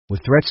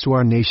With threats to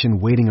our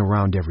nation waiting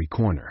around every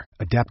corner,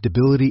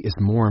 adaptability is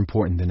more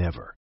important than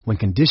ever. When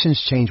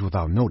conditions change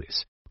without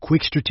notice,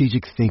 quick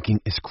strategic thinking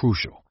is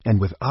crucial.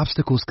 And with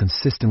obstacles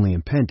consistently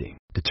impending,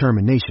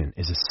 determination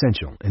is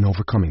essential in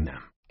overcoming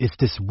them. It's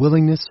this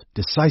willingness,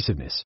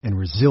 decisiveness, and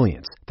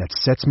resilience that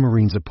sets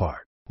Marines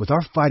apart. With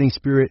our fighting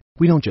spirit,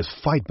 we don't just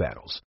fight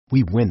battles,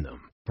 we win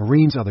them.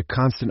 Marines are the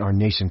constant our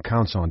nation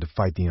counts on to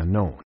fight the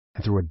unknown.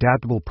 And through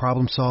adaptable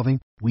problem solving,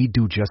 we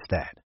do just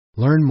that.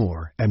 Learn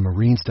more at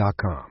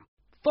marines.com.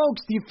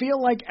 Folks, do you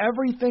feel like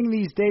everything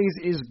these days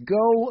is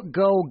go,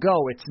 go,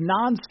 go? It's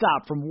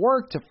nonstop, from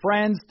work to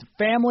friends to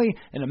family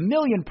and a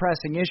million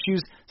pressing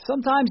issues.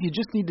 Sometimes you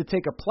just need to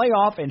take a play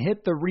off and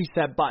hit the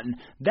reset button.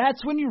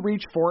 That's when you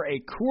reach for a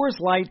Coors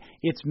Light.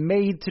 It's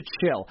made to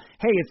chill.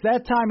 Hey, it's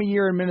that time of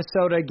year in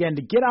Minnesota again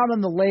to get out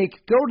on the lake,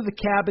 go to the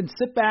cabin,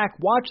 sit back,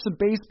 watch some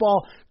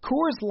baseball.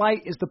 Coors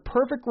Light is the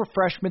perfect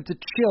refreshment to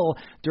chill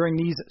during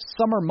these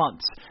summer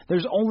months.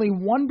 There's only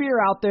one beer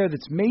out there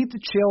that's made to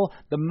chill.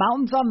 The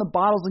mountains on the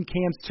bottles and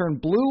cans turn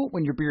blue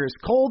when your beer is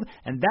cold,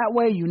 and that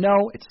way you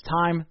know it's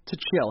time to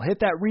chill. Hit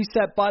that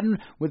reset button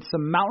with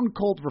some mountain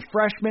cold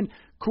refreshment.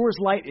 Coors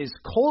Light is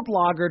cold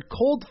lagered,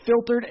 cold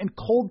filtered, and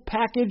cold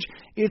packaged.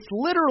 It's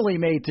literally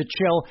made to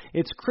chill.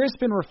 It's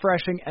crisp and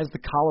refreshing as the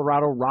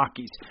Colorado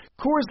Rockies.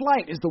 Coors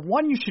Light is the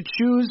one you should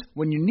choose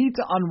when you need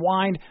to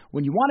unwind,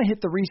 when you want to hit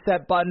the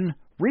reset button.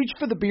 Reach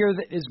for the beer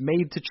that is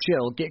made to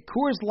chill. Get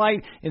Coors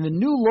Light in the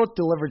new look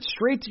delivered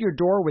straight to your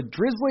door with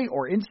Drizzly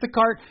or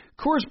Instacart.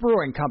 Coors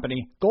Brewing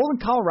Company, Golden,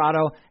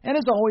 Colorado, and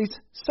as always,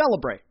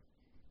 celebrate.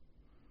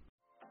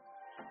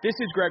 This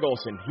is Greg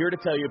Olson, here to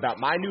tell you about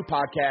my new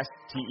podcast,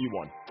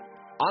 TE1.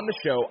 On the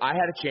show, I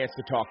had a chance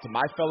to talk to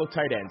my fellow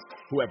tight ends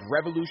who have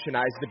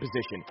revolutionized the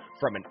position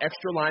from an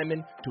extra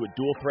lineman to a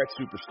dual-threat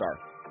superstar.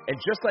 And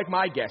just like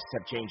my guests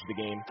have changed the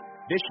game,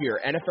 this year,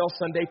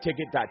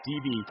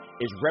 NFLSundayTicket.tv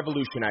is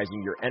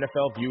revolutionizing your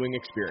NFL viewing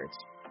experience.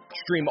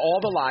 Stream all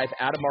the live,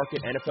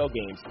 out-of-market NFL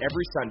games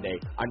every Sunday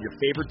on your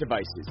favorite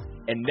devices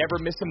and never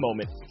miss a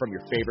moment from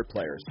your favorite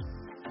players.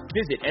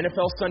 Visit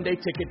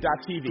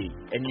NFLSundayTicket.tv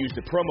and use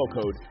the promo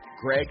code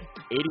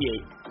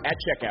GREG88 at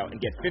checkout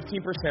and get 15%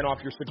 off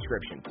your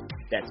subscription.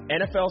 That's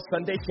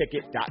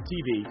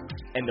NFLSundayTicket.tv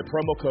and the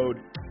promo code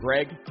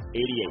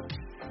GREG88.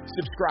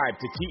 Subscribe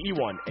to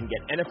TE1 and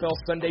get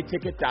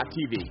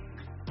NFLSundayTicket.tv.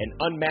 An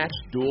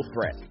unmatched dual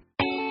threat.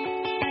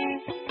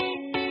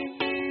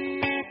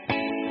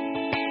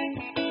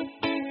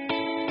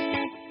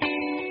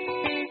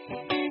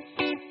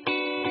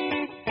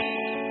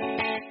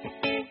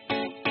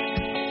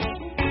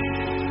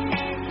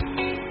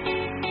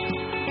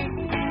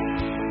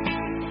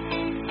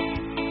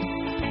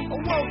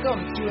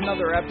 Welcome to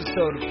another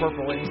episode of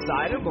Purple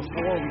Insider.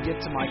 Before we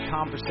get to my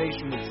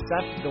conversation with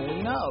Seth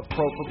Galina of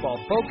Pro Football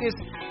Focus,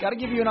 got to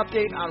give you an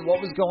update on what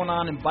was going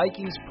on in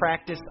Vikings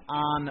practice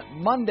on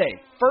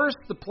Monday. First,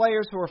 the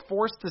players who were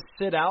forced to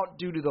sit out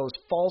due to those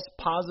false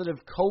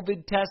positive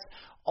COVID tests,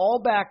 all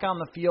back on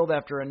the field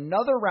after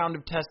another round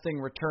of testing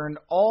returned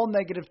all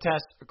negative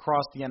tests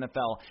across the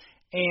NFL.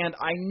 And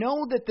I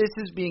know that this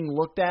is being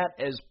looked at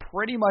as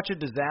pretty much a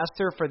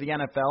disaster for the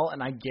NFL,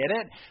 and I get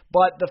it,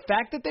 but the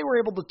fact that they were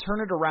able to turn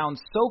it around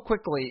so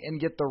quickly and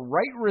get the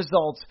right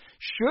results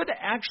should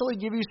actually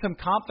give you some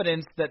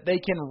confidence that they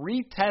can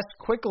retest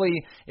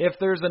quickly if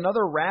there's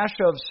another rash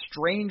of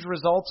strange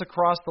results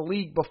across the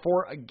league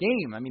before a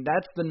game. I mean,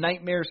 that's the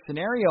nightmare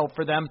scenario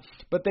for them,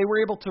 but they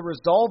were able to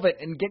resolve it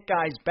and get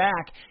guys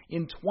back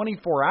in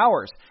 24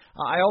 hours.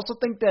 I also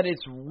think that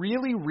it's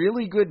really,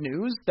 really good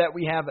news that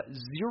we have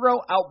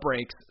 0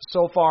 outbreaks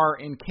so far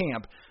in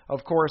camp.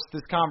 Of course,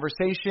 this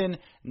conversation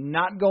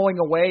not going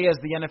away as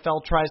the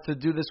NFL tries to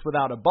do this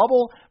without a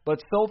bubble,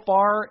 but so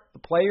far the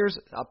players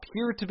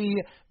appear to be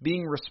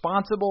being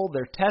responsible.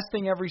 They're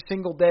testing every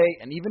single day,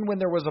 and even when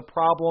there was a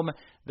problem,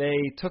 they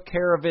took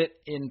care of it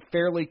in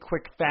fairly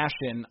quick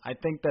fashion. I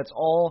think that's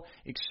all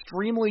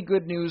extremely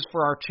good news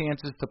for our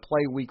chances to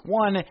play Week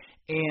 1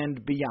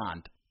 and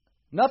beyond.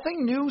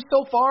 Nothing new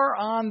so far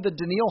on the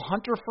Danielle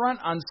Hunter front.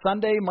 On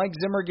Sunday, Mike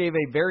Zimmer gave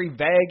a very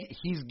vague,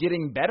 he's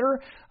getting better.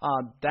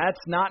 That's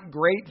not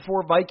great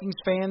for Vikings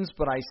fans,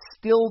 but I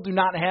still do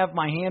not have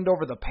my hand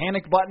over the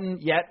panic button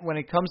yet when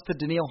it comes to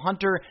Danielle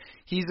Hunter.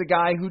 He's a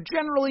guy who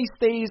generally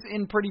stays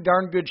in pretty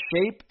darn good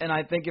shape, and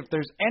I think if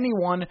there's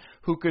anyone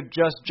who could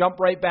just jump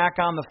right back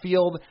on the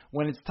field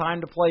when it's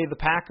time to play the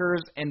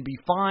Packers and be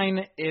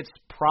fine, it's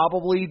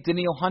probably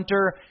Danielle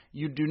Hunter.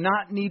 You do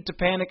not need to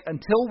panic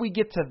until we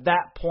get to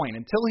that point.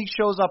 Until he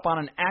shows up on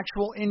an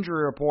actual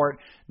injury report,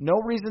 no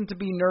reason to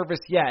be nervous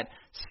yet.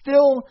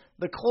 Still,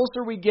 the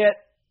closer we get,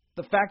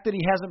 the fact that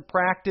he hasn't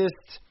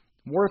practiced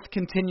worth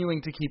continuing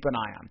to keep an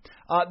eye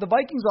on. The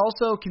Vikings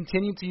also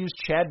continue to use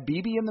Chad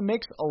Beebe in the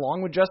mix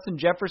along with Justin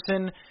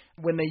Jefferson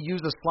when they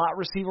use a slot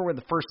receiver with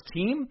the first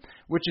team,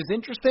 which is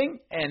interesting,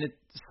 and it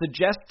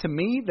suggests to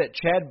me that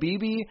Chad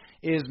Beebe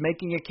is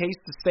making a case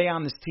to stay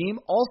on this team.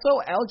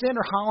 Also,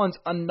 Alexander Hollins,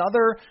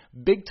 another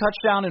big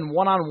touchdown in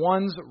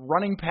one-on-ones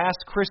running past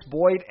Chris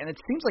Boyd, and it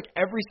seems like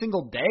every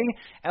single day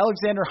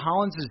Alexander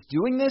Hollins is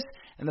doing this,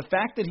 and the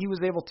fact that he was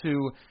able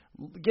to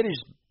get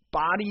his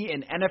body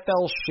in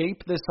NFL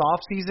shape this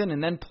offseason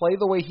and then play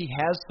the way he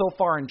has so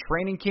far in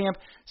training camp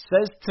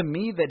says to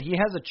me that he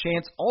has a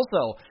chance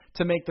also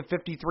to make the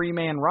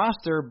 53-man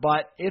roster,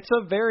 but it's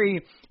a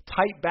very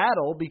tight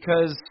battle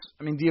because,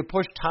 do you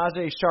push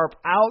Tajae Sharpe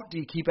out? Do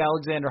you keep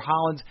Alexander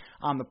Hollins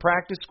on the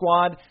practice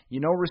squad?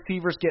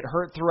 Receivers get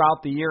hurt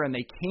throughout the year, and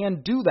they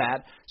can do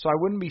that, so I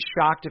wouldn't be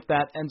shocked if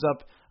that ends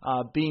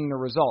up being the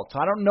result. So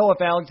I don't know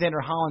if Alexander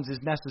Hollins is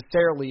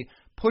necessarily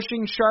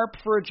pushing Sharpe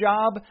for a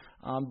job,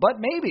 but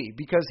maybe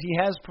because he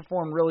has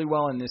performed really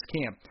well in this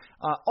camp.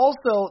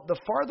 Also, the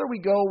farther we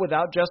go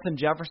without Justin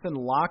Jefferson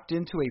locked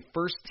into a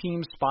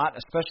first-team spot,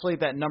 especially at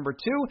that number 2,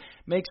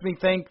 makes me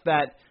think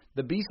that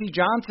the B.C.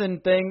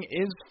 Johnson thing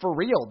is for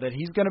real, that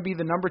he's going to be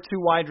the number 2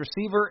 wide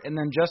receiver, and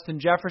then Justin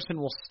Jefferson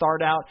will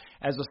start out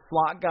as a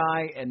slot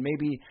guy and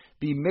maybe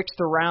be mixed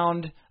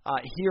around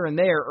here and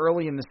there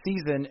early in the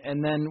season,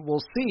 and then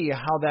we'll see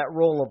how that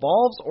role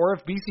evolves, or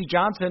if B.C.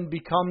 Johnson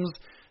becomes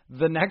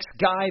the next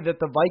guy that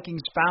the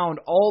Vikings found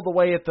all the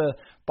way at the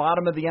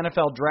bottom of the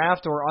NFL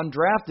draft or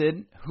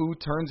undrafted who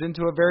turns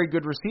into a very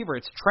good receiver.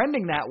 It's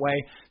trending that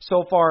way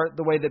so far,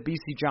 the way that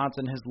B.C.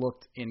 Johnson has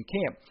looked in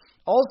camp.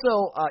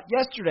 Also,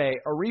 yesterday,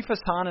 Arif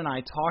Hassan and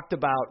I talked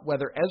about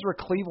whether Ezra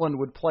Cleveland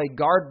would play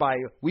guard by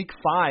week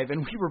 5,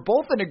 and we were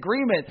both in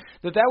agreement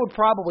that that would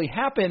probably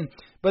happen.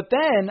 But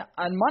then,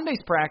 on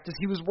Monday's practice,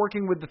 he was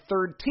working with the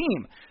third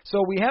team. So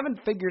we haven't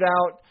figured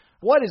out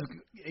what is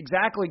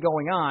exactly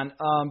going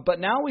on, but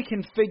now we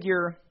can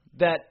figure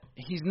that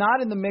he's not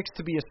in the mix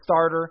to be a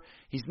starter.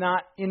 He's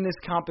not in this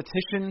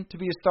competition to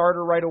be a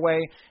starter right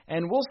away,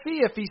 and we'll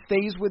see if he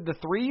stays with the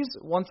threes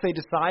once they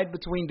decide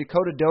between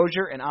Dakota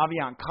Dozier and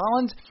Aviant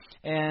Collins,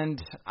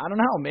 and I don't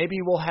know, maybe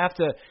we'll have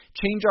to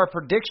change our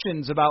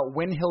predictions about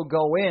when he'll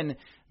go in,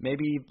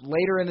 maybe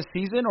later in the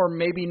season or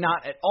maybe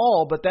not at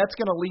all, but that's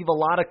going to leave a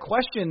lot of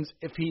questions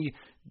if he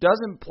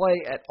doesn't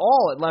play at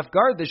all at left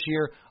guard this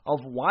year of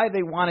why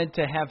they wanted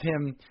to have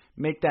him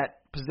make that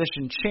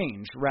position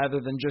change rather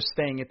than just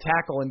staying at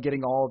tackle and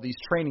getting all of these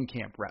training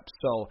camp reps.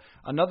 So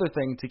another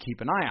thing to keep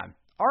an eye on.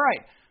 All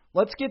right,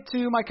 let's get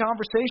to my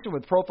conversation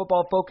with Pro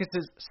Football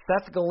Focus's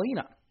Seth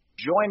Galina.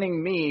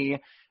 Joining me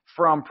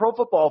from Pro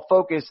Football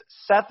Focus,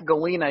 Seth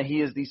Galina.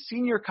 He is the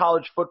senior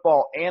college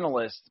football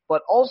analyst,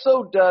 but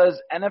also does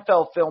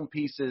NFL film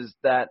pieces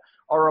that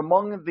are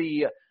among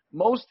the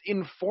most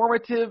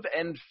informative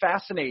and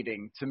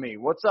fascinating to me.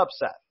 What's up,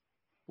 Seth?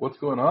 What's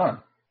going on?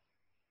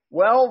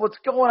 Well, what's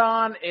going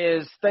on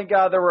is, thank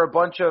God there were a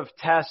bunch of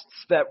tests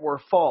that were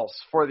false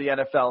for the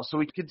NFL. So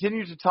we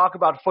continue to talk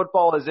about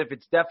football as if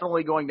it's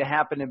definitely going to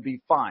happen and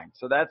be fine.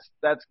 So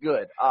that's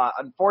good.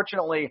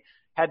 Unfortunately,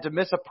 had to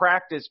miss a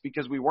practice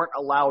because we weren't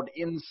allowed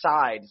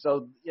inside.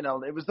 So,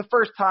 it was the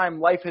first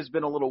time. Life has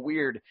been a little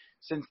weird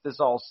since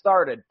this all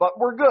started. But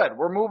we're good.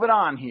 We're moving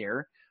on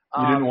here.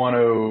 You didn't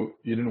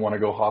want to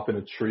go hop in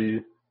a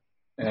tree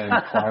and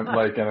climb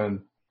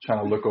and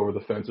trying to look over the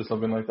fence or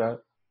something like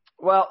that?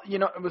 Well,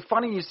 it was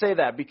funny you say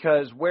that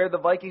because where the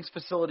Vikings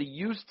facility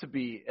used to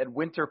be at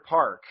Winter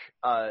Park,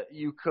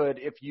 you could,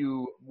 if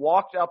you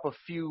walked up a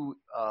few,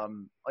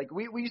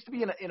 we used to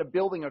be in a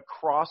building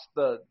across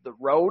the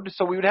road,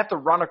 so we would have to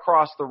run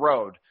across the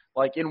road,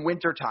 like in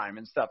wintertime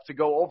and stuff, to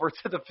go over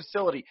to the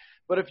facility.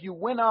 But if you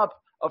went up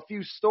a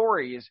few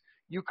stories,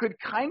 you could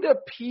kind of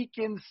peek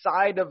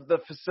inside of the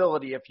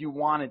facility if you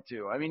wanted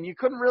to. I mean, you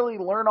couldn't really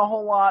learn a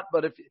whole lot,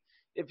 but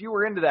if you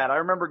were into that, I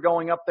remember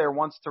going up there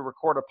once to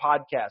record a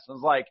podcast. I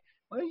was like,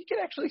 well, you can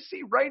actually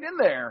see right in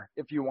there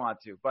if you want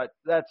to, but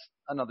that's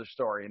another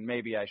story, and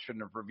maybe I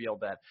shouldn't have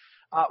revealed that.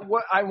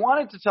 What I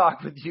wanted to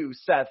talk with you,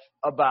 Seth,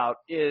 about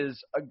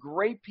is a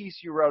great piece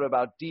you wrote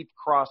about deep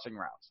crossing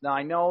routes. Now,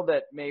 I know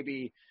that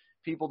maybe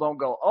people don't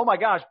go, oh my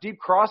gosh, deep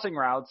crossing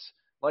routes,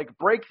 like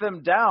break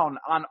them down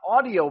on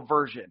audio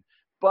version.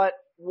 But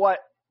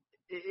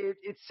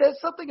it says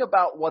something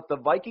about what the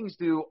Vikings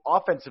do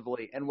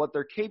offensively and what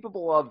they're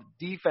capable of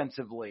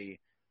defensively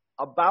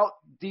about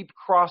deep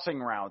crossing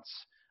routes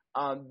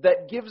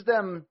that gives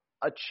them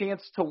a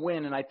chance to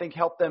win and I think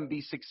help them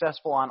be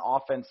successful on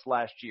offense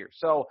last year.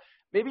 So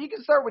maybe you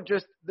can start with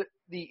just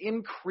the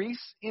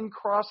increase in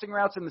crossing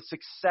routes and the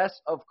success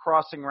of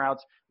crossing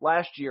routes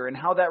last year and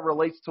how that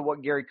relates to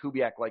what Gary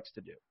Kubiak likes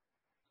to do.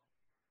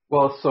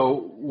 Well,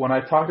 so when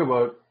I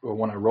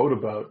wrote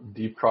about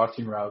deep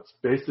crossing routes,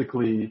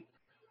 basically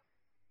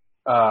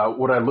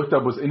what I looked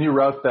up was any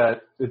route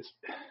that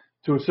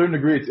to a certain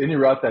degree, it's any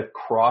route that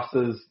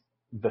crosses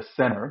the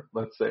center,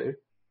 let's say,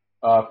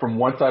 from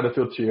one side of the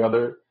field to the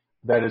other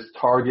that is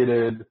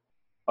targeted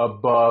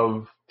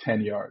above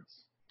 10 yards.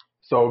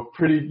 So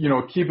pretty,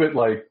 keep it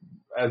like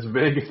as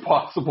vague as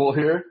possible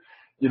here.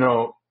 You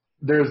know,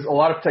 there's a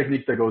lot of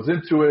technique that goes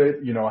into it.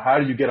 You know, how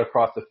do you get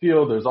across the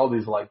field? There's all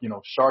these like, you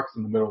know, sharks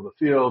in the middle of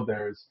the field.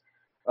 There's,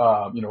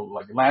 you know,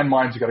 like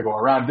landmines. You got to go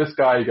around this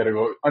guy. You got to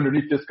go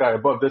underneath this guy,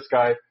 above this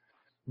guy.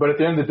 But at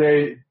the end of the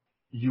day,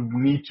 you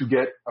need to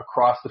get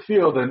across the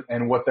field.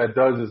 And what that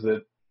does is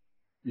it,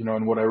 you know,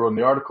 and what I wrote in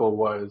the article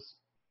was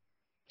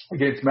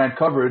against man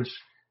coverage,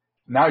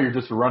 now you're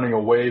just running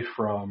away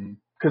from,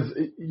 because,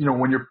 you know,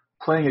 when you're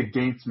playing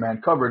against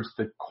man coverage,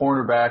 the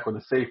cornerback or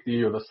the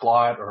safety or the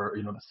slot or,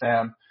 you know, the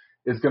Sam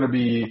is going to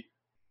be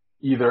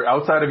either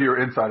outside of you or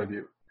inside of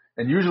you.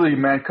 And usually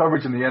man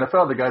coverage in the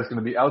NFL, the guy's going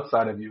to be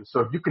outside of you.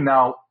 So if you can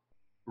now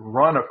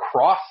run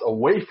across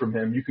away from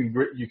him, you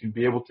can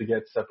be able to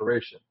get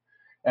separation.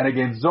 And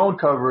against zone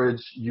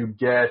coverage, you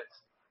get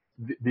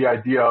the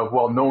idea of,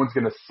 well, no one's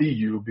going to see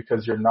you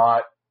because you're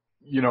not,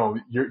 you know,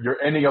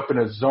 you're ending up in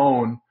a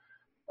zone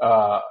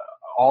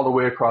all the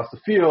way across the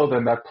field,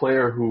 and that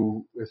player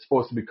who is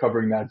supposed to be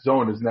covering that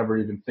zone is never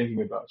even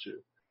thinking about you.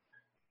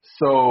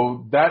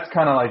 So that's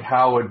kind of like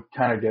how it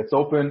kind of gets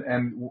open.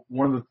 And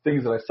one of the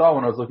things that I saw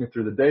when I was looking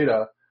through the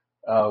data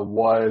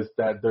was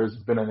that there's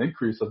been an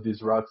increase of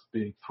these routes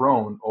being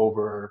thrown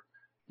over,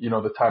 you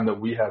know, the time that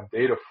we have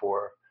data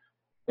for.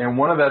 And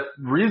one of the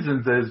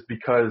reasons is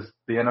because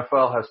the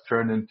NFL has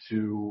turned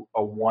into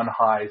a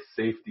one-high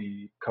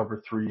safety,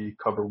 cover three,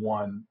 cover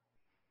one.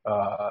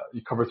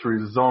 Cover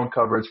three is zone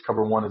coverage,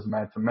 cover one is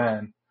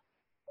man-to-man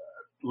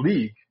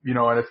league, you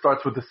know, and it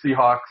starts with the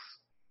Seahawks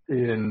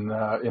in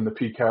the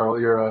Pete Carroll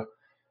era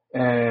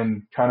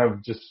and kind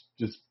of just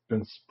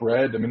been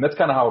spread. I mean, that's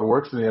kind of how it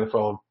works in the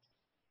NFL.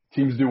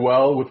 Teams do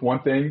well with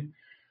one thing.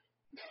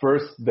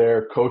 First,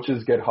 their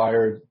coaches get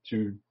hired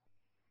to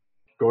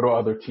go to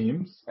other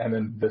teams, and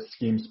then the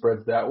scheme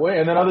spreads that way.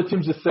 And then other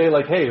teams just say,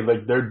 like, hey,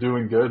 like, they're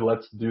doing good,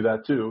 let's do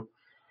that too.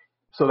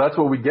 So that's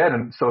what we get.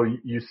 And so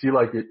you see,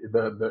 like,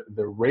 the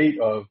rate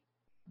of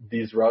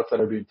these routes that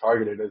are being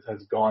targeted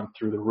has gone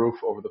through the roof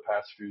over the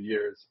past few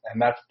years.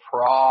 And that's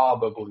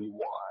probably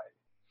why.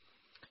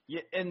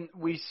 Yeah, and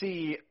we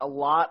see a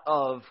lot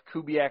of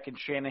Kubiak and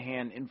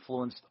Shanahan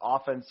influenced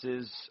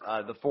offenses.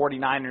 The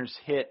 49ers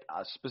hit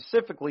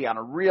specifically on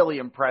a really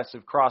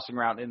impressive crossing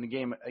route in the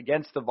game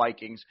against the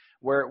Vikings,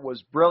 where it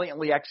was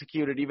brilliantly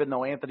executed, even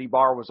though Anthony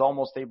Barr was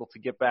almost able to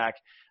get back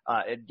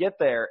and get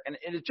there. And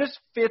it just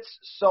fits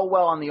so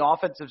well on the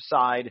offensive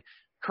side,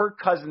 Kirk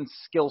Cousins'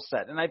 skill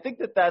set. And I think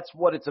that that's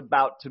what it's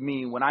about to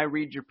me when I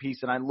read your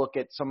piece and I look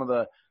at some of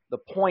the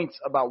points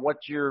about what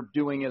you're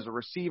doing as a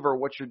receiver,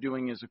 what you're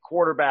doing as a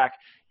quarterback.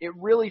 It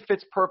really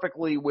fits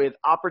perfectly with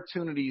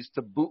opportunities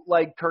to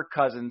bootleg Kirk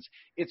Cousins.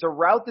 It's a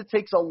route that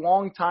takes a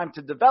long time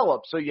to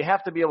develop, so you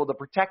have to be able to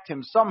protect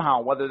him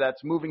somehow, whether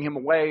that's moving him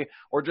away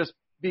or just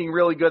being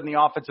really good in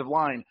the offensive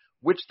line,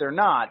 which they're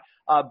not.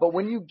 But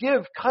when you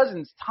give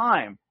Cousins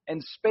time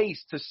and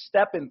space to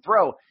step and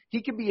throw,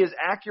 he can be as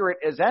accurate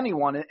as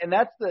anyone. And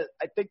that's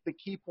I think the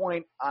key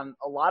point on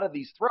a lot of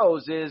these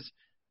throws is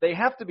they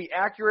have to be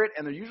accurate,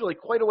 and they're usually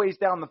quite a ways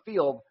down the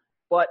field.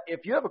 But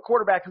if you have a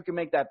quarterback who can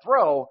make that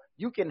throw,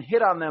 you can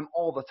hit on them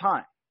all the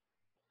time.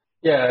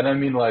 Yeah, and I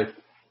mean, like,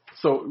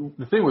 so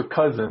the thing with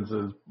Cousins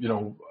is, you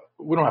know,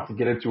 we don't have to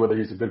get into whether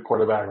he's a good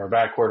quarterback or a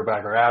bad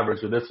quarterback or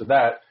average or this or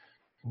that.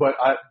 But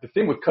the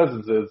thing with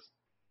Cousins is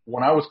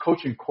when I was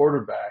coaching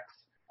quarterbacks,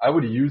 I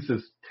would use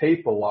his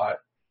tape a lot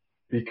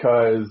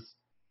because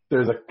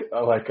there's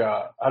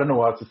I don't know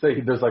what else to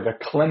say. There's like a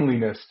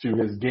cleanliness to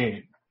his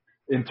game.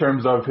 In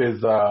terms of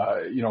his,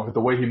 you know,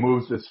 the way he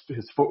moves,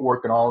 his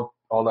footwork and all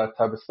that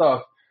type of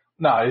stuff.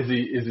 Now, is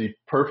he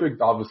perfect?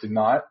 Obviously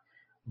not.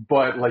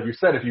 But like you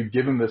said, if you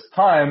give him this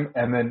time,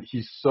 and then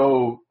he's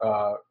so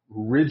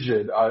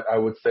rigid, I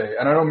would say,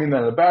 and I don't mean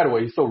that in a bad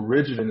way. He's so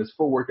rigid in his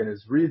footwork and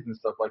his reads and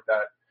stuff like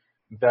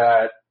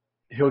that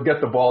he'll get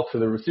the ball to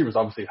the receivers.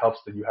 Obviously, it helps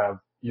that you have,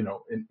 you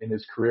know, in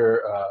his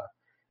career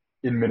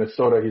in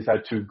Minnesota, he's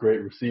had two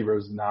great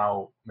receivers.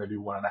 Now maybe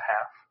one and a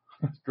half.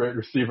 Great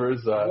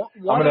receivers. I'm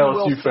an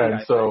LSU fan,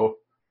 so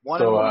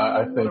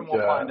I think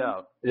we'll find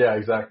out. Yeah,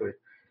 exactly.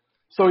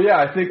 So yeah,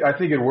 I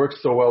think it works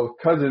so well with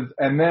Cousins.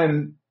 And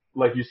then,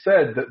 like you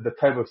said, the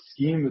type of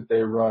scheme that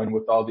they run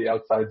with all the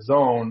outside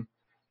zone,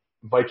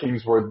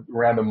 Vikings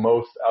ran the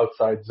most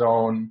outside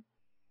zone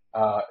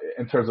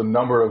in terms of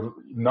number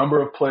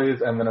of plays,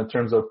 and then in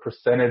terms of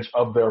percentage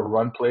of their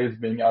run plays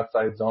being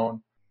outside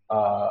zone.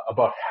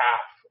 About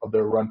half of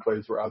their run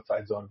plays were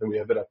outside zone. Then we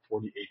have it at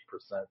 48%.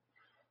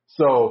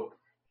 So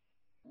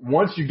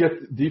once you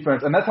get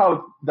defense, and that's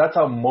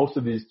how most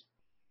of these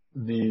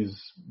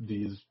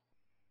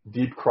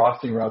deep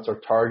crossing routes are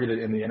targeted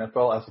in the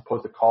NFL as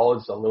opposed to college.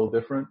 It's a little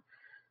different.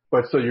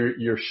 But so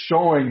you're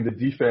showing the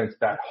defense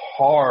that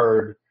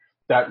hard,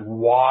 that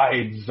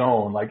wide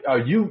zone. Like,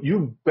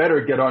 you better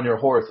get on your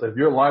horse. If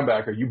you're a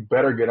linebacker, you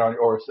better get on,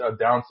 or a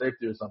down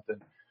safety or something.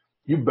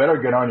 You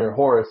better get on your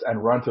horse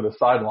and run to the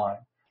sideline,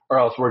 or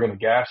else we're going to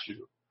gash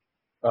you.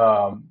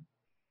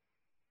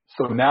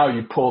 So now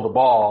you pull the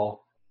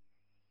ball,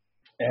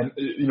 and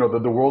you know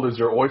the world is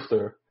your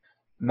oyster.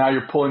 Now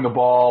you're pulling the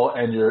ball,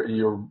 and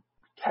you're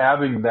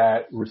having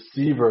that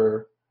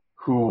receiver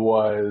who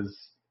was,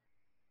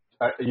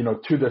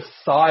 to the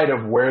side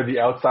of where the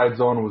outside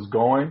zone was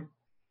going.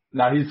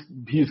 Now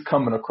he's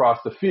coming across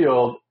the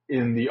field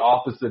in the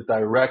opposite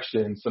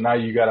direction. So now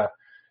you gotta,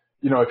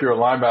 if you're a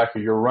linebacker,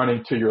 you're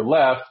running to your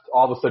left.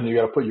 All of a sudden you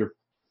gotta put your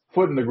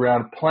foot in the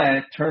ground,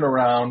 plant, turn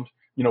around.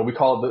 We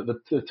call it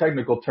the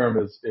technical term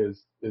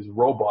is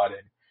roboting.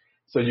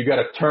 So you got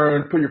to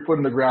turn, put your foot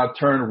in the ground,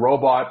 turn,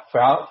 robot,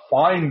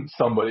 find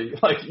somebody.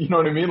 You know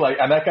what I mean?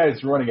 And that guy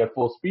is running at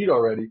full speed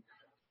already.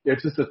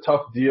 It's just a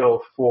tough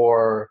deal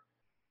for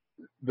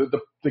the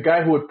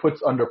guy who it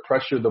puts under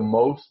pressure the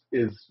most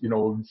is, we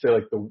would say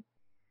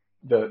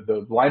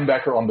the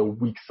linebacker on the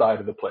weak side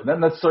of the play.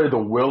 Not necessarily the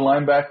will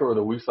linebacker or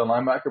the weak side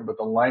linebacker, but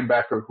the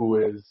linebacker who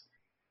is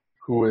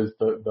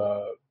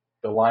the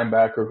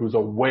linebacker who's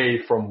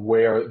away from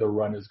where the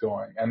run is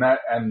going.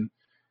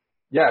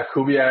 Yeah,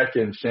 Kubiak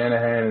and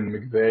Shanahan and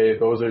McVay,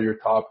 those are your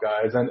top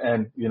guys.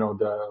 And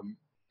the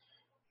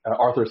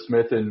Arthur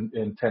Smith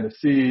in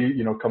Tennessee,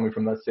 coming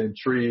from that same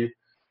tree.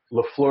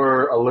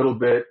 LaFleur a little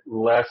bit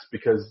less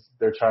because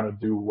they're trying to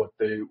do what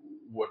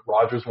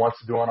Rodgers wants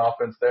to do on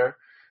offense there.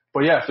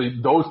 But yeah, so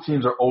those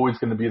teams are always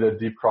going to be the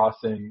deep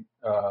crossing,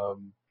 the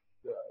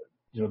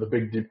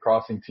big deep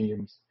crossing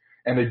teams.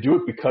 And they do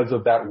it because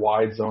of that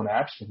wide zone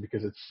action,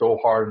 because it's so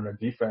hard in a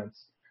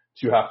defense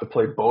to have to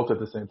play both at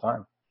the same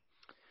time.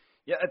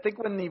 Yeah, I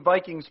think when the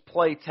Vikings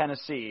play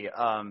Tennessee,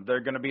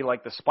 they're going to be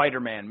like the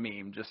Spider-Man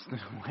meme, just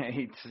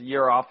wait,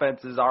 your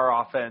offense is our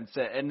offense.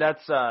 And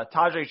that's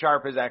Tajae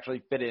Sharpe has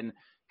actually fit in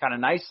kind of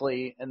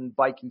nicely in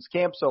Vikings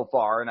camp so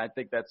far, and I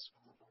think that's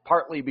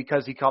partly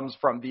because he comes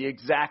from the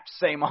exact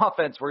same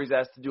offense where he's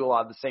asked to do a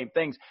lot of the same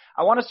things.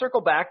 I want to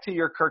circle back to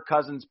your Kirk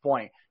Cousins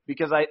point,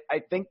 because I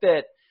think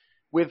that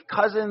with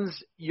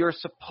Cousins, you're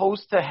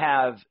supposed to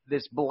have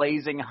this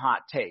blazing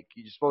hot take.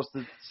 You're supposed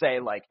to say,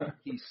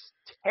 he's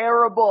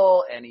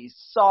terrible and he's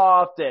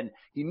soft and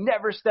he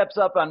never steps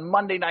up on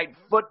Monday Night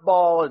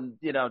Football and,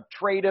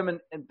 trade him and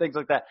things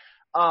like that,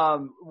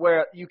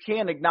 where you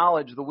can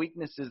acknowledge the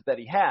weaknesses that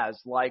he has,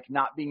 like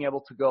not being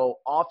able to go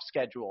off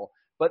schedule.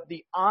 But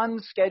the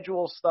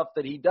on-schedule stuff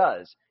that he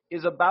does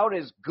is about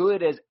as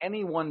good as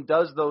anyone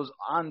does those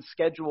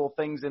on-schedule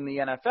things in the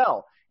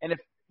NFL. And if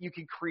you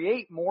can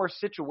create more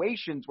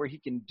situations where he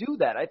can do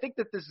that. I think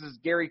that this is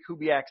Gary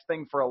Kubiak's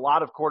thing for a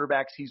lot of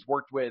quarterbacks he's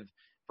worked with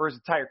for his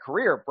entire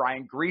career.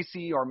 Brian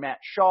Griese or Matt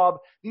Schaub.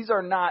 These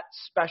are not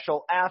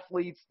special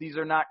athletes. These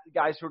are not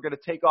guys who are going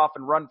to take off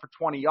and run for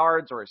 20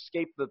 yards or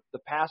escape the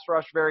pass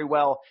rush very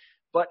well.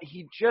 But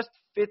he just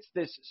fits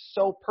this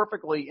so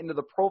perfectly into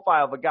the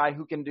profile of a guy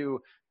who can do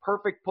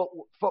perfect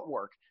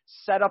footwork,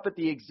 set up at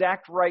the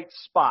exact right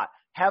spot,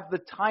 have the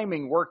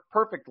timing work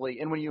perfectly.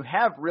 And when you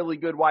have really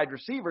good wide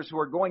receivers who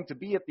are going to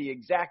be at the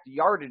exact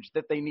yardage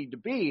that they need to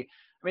be,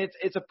 I mean,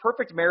 it's a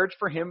perfect marriage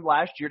for him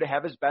last year to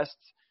have his best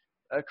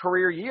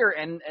career year.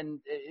 And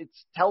it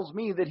tells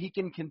me that he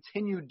can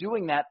continue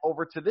doing that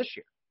over to this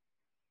year.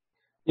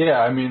 Yeah,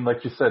 I mean,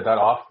 like you said,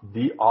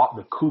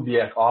 the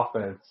Kubiak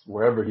offense,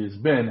 wherever he's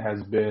been,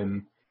 has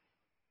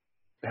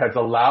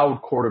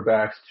allowed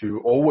quarterbacks to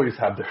always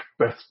have their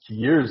best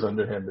years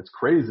under him. It's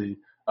crazy.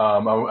 I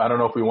don't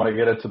know if we want to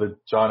get into the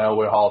John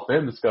Elway Hall of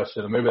Fame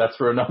discussion. Maybe that's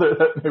for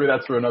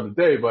another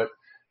day. But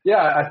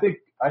yeah, I think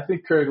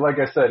Kirk, like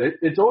I said,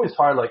 it's always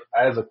hard. Like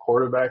as a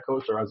quarterback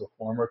coach or as a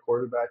former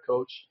quarterback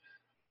coach,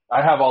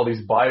 I have all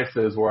these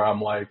biases where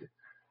I'm like,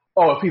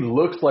 oh, if he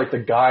looks like the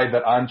guy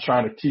that I'm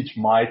trying to teach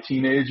my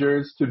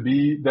teenagers to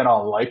be, then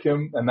I'll like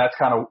him. And that's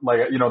kind of like,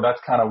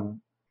 that's kind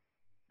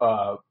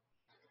of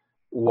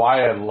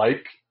why I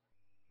like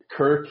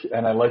Kirk,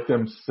 and I liked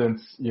him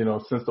since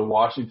the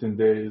Washington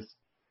days.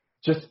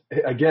 Just,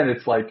 again,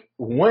 it's like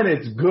when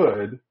it's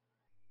good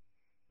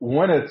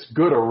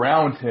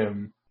around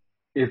him,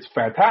 it's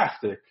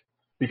fantastic.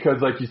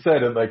 Because like you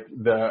said,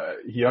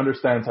 he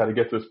understands how to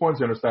get to his points.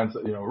 He understands,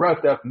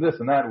 route depth and this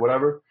and that,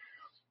 whatever.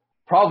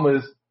 Problem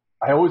is,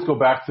 I always go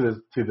back to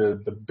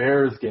the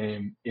Bears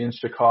game in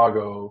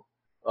Chicago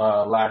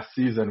last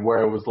season,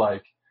 where it was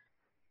like,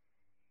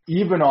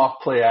 even off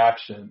play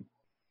action,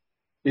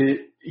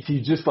 he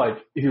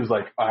was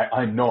like,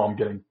 I know I'm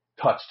getting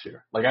touched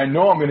here. Like, I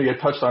know I'm going to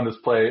get touched on this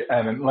play,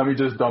 and then let me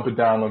just dump it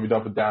down.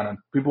 And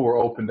people were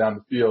open down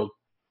the field.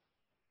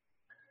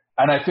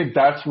 And I think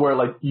that's where,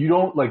 you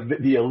don't,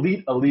 the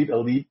elite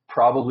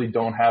probably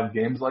don't have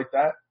games like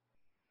that.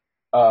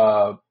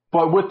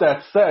 But with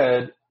that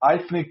said, I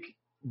think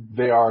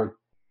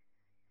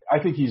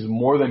he's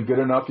more than good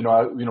enough.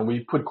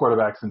 We put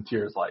quarterbacks in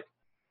tiers,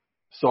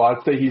 so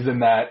I'd say he's in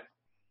that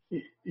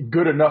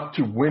good enough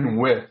to win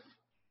with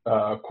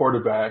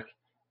quarterback.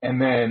 And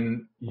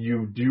then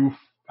you do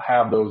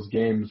have those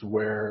games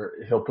where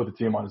he'll put the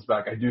team on his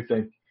back. I do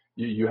think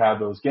you have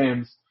those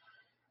games.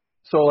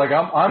 So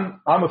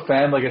I'm a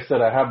fan. Like I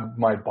said, I have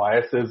my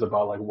biases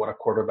about what a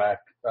quarterback,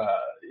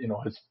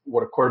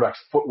 what a quarterback's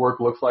footwork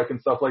looks like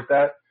and stuff like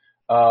that.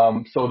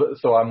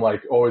 So I'm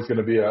always going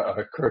to be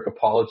a Kirk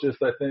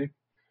apologist, I think.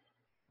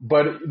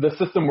 But the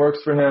system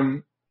works for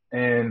him,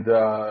 and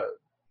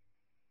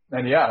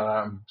yeah,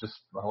 I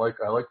like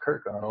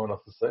Kirk. I don't know what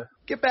else to say.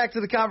 Get back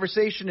to the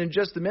conversation in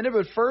just a minute,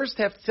 but first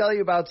have to tell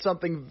you about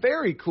something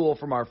very cool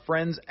from our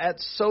friends at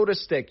Soda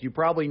Stick. You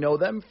probably know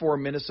them for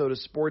Minnesota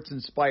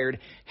sports-inspired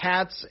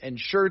hats and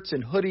shirts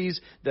and hoodies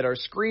that are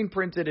screen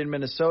printed in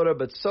Minnesota,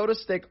 but Soda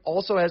Stick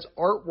also has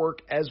artwork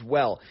as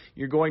well.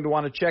 You're going to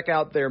want to check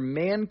out their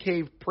Man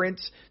Cave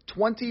prints,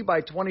 20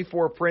 by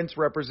 24 prints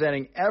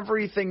representing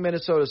everything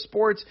Minnesota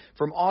sports,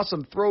 from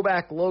awesome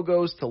throwback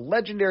logos to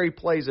legendary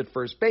plays at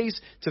first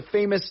base to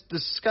famous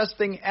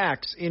disgusting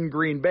acts in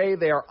Green Bay.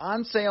 They are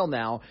on sale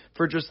now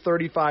for just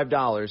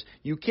 $35.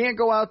 You can't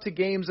go out to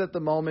games at the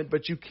moment,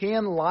 but you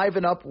can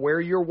liven up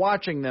where you're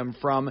watching them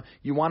from.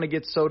 You want to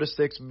get Soda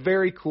Stick's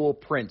very cool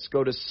prints.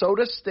 Go to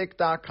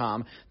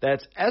sodastick.com.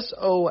 That's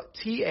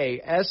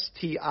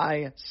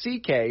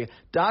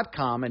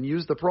SOTASTICK.com and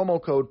use the promo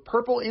code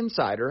Purple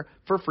Insider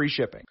for free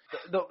shipping.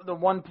 The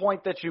one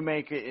point that you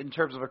make in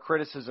terms of a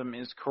criticism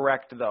is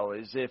correct, though,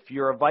 is if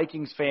you're a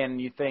Vikings fan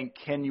and you think,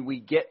 can we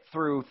get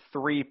through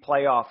 3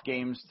 playoff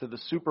games to the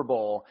Super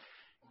Bowl,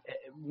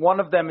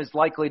 one of them is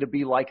likely to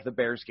be like the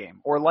Bears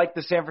game or like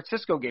the San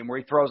Francisco game where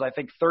he throws, I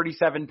think,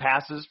 37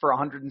 passes for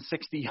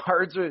 160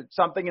 yards or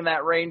something in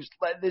that range.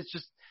 It's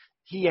just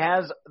he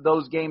has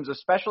those games,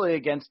 especially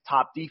against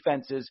top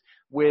defenses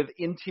with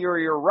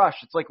interior rush.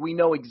 It's like we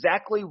know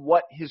exactly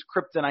what his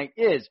kryptonite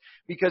is,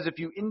 because if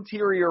you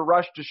interior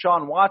rush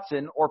Deshaun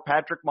Watson or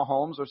Patrick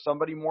Mahomes or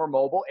somebody more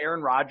mobile,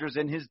 Aaron Rodgers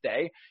in his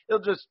day, he'll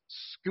just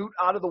scoot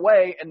out of the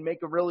way and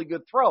make a really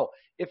good throw.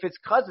 If it's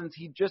Cousins,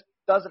 he just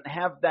doesn't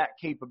have that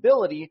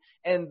capability,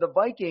 and the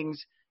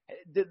Vikings,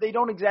 they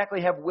don't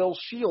exactly have Will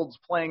Shields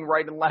playing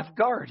right and left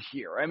guard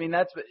here. I mean,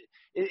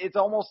 it's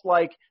almost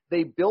like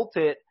they built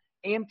it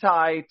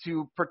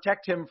to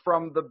protect him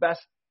from the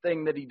best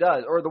thing that he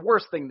does, or the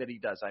worst thing that he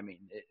does, I mean,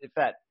 if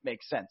that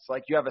makes sense.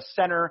 Like, you have a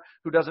center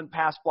who doesn't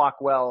pass block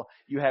well,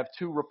 you have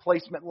 2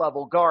 replacement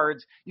level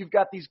guards, you've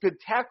got these good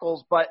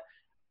tackles, but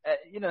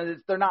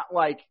they're not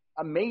like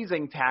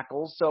amazing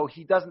tackles, so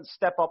he doesn't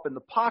step up in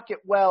the pocket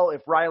well.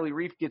 If Riley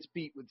Reif gets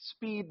beat with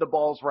speed, the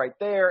ball's right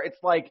there.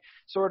 It's like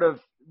sort of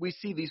we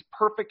see these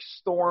perfect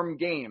storm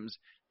games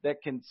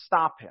that can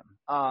stop him.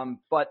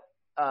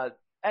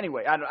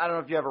 Anyway, I don't know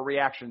if you have a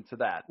reaction to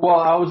that. Well,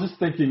 I was just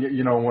thinking,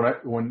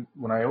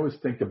 when I always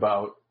think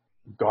about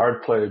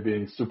guard play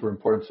being super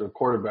important to a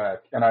quarterback,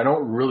 and I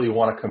don't really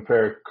want to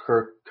compare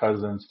Kirk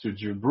Cousins to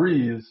Drew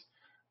Brees,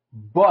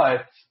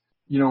 but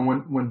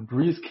when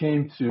Brees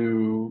came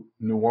to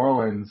New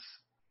Orleans,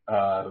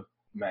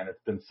 man,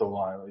 it's been so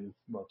long.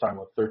 We're talking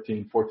about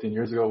 13, 14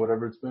 years ago,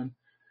 whatever it's been.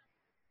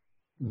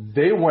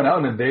 They went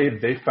out and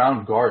they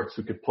found guards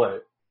who could play.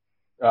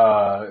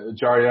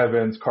 Jari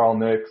Evans, Carl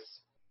Nicks.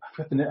 I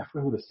forget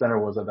who the center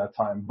was at that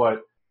time,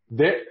 but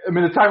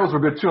the tackles were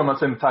good too. I'm not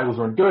saying the tackles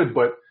weren't good,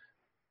 but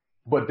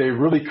they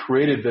really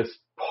created this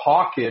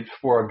pocket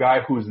for a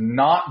guy who's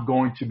not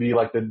going to be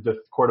like the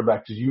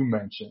quarterbacks you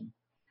mentioned,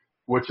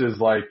 which is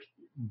like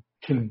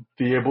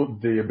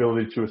the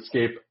ability to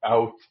escape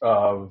out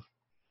of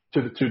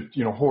to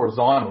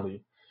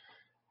horizontally.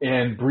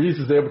 And Brees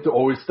is able to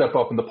always step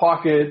up in the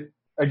pocket.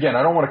 Again,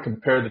 I don't want to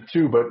compare the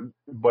two,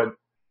 but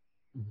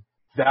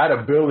that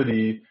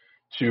ability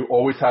to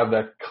always have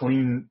that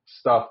clean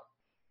stuff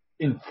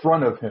in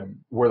front of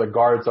him where the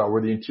guards are,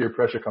 where the interior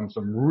pressure comes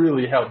from,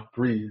 really helped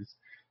Brees.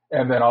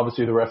 And then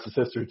obviously the rest is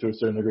history to a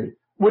certain degree.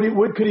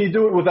 Could he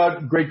do it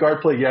without great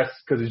guard play? Yes,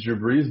 because he's Drew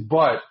Brees.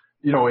 But,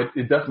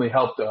 it definitely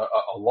helped a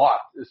lot,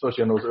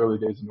 especially in those early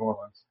days in New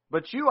Orleans.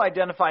 But you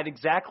identified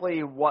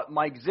exactly what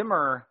Mike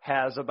Zimmer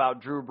has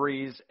about Drew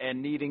Brees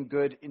and needing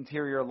good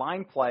interior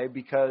line play,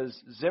 because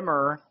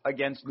Zimmer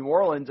against New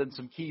Orleans in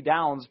some key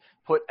downs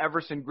put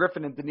Everson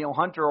Griffin and Danielle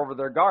Hunter over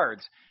their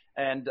guards.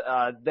 And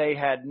they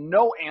had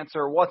no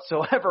answer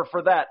whatsoever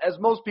for that, as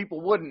most people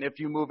wouldn't if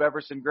you move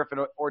Everson Griffin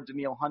or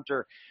Danielle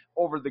Hunter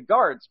over the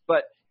guards.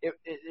 But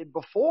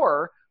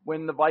before,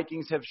 when the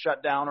Vikings have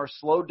shut down or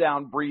slowed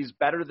down Brees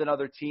better than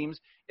other teams,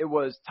 it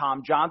was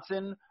Tom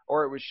Johnson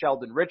or it was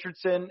Sheldon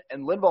Richardson,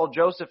 and Linval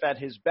Joseph at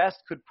his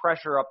best could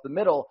pressure up the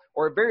middle,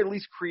 or at very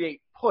least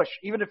create push.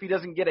 Even if he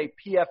doesn't get a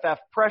PFF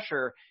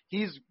pressure,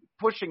 he's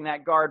pushing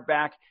that guard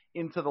back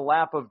into the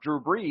lap of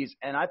Drew Brees.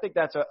 And I think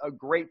that's a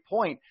great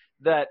point,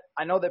 that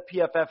I know that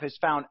PFF has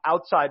found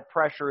outside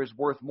pressure is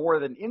worth more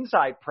than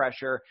inside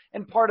pressure.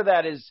 And part of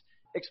that is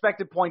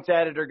expected points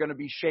added are going to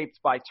be shaped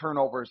by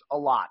turnovers a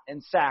lot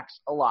and sacks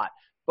a lot.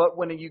 But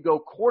when you go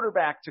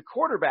quarterback to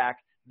quarterback,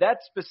 that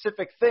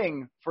specific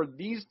thing for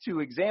these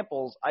two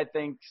examples, I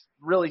think,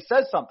 really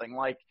says something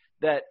like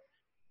that.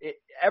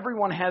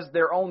 Everyone has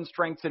their own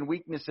strengths and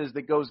weaknesses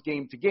that goes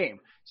game to game.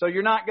 So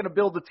you're not going to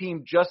build a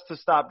team just to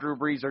stop Drew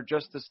Brees or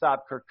just to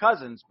stop Kirk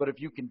Cousins. But if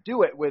you can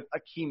do it with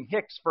Akeem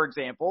Hicks, for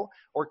example,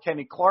 or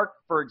Kenny Clark,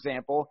 for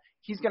example,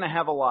 he's going to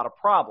have a lot of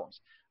problems.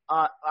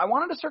 I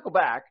wanted to circle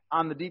back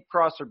on the deep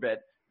crosser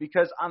bit,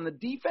 because on the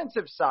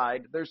defensive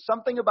side, there's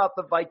something about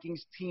the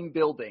Vikings team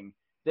building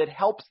that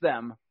helps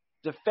them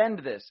defend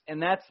this,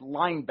 and that's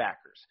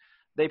linebackers.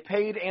 They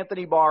paid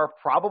Anthony Barr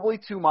probably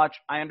too much.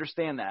 I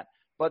understand that.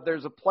 but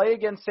there's a play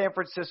against San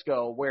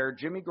Francisco where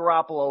Jimmy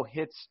Garoppolo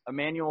hits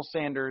Emmanuel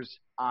Sanders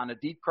on a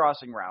deep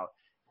crossing route,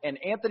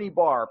 and Anthony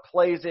Barr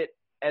plays it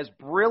as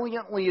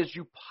brilliantly as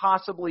you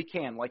possibly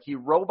can. Like he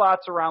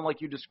robots around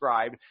like you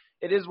described.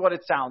 It is what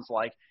it sounds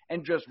like,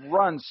 and just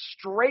runs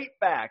straight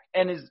back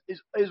and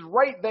is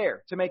right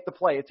there to make the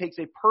play. It takes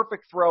a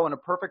perfect throw and a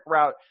perfect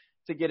route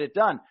to get it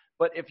done.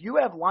 But if you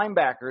have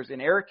linebackers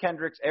in Eric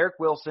Kendricks, Eric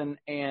Wilson,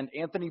 and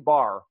Anthony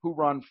Barr who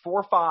run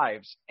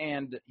 4.5s,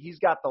 and he's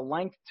got the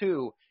length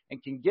too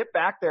and can get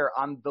back there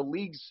on the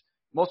league's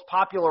most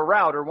popular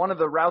route or one of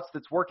the routes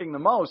that's working the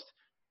most,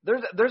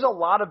 there's a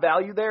lot of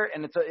value there,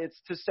 and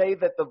it's to say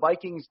that the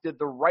Vikings did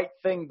the right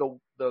thing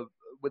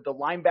with the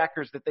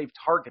linebackers that they've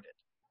targeted.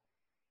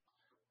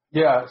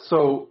 Yeah,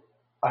 so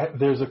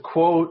there's a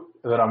quote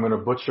that I'm going to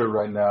butcher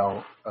right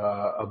now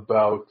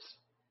about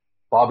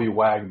Bobby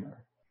Wagner,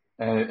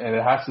 and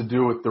it has to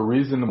do with the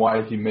reason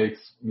why he makes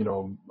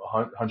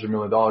 $100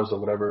 million or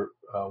whatever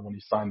when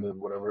he signed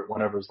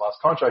whenever his last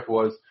contract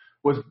was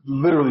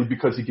literally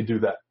because he could do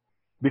that,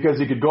 because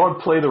he could go and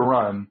play the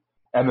run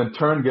and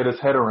then get his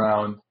head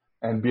around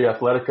and be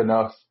athletic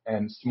enough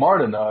and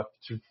smart enough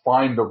to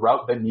find the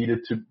route that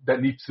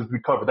needs to be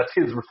covered. That's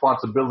his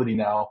responsibility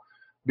now,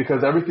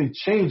 because everything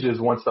changes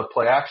once the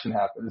play action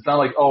happens. It's not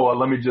like,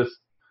 let me just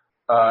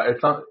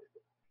it's not,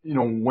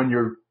 when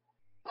you're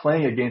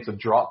playing against a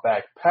drop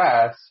back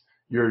pass,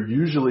 you're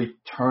usually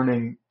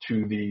turning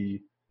to the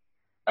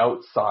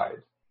outside.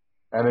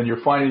 And then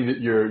you're finding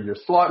that your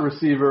slot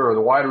receiver or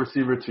the wide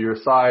receiver to your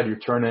side, you're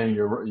turning,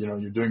 you're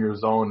doing your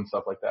zone and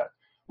stuff like that.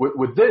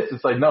 With this,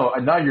 it's like, no,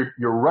 and now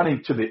you're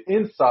running to the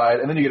inside,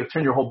 and then you got to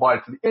turn your whole body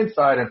to the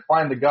inside and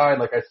find the guy,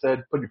 like I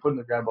said, put your foot in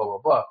the ground, blah, blah,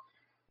 blah.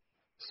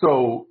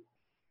 So,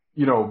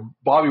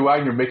 Bobby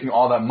Wagner making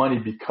all that money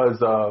because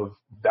of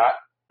that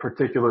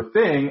particular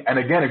thing. And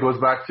again, it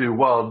goes back to,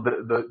 well,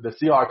 the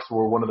Seahawks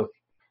were one of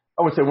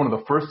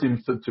the first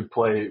teams to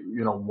play,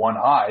 one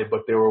high,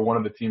 but they were one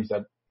of the teams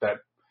that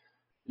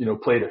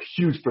played a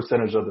huge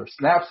percentage of their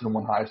snaps in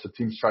one high. So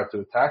teams tried to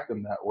attack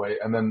them that way.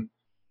 And then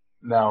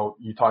now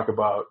you talk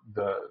about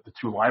the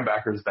two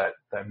linebackers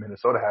that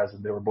Minnesota has,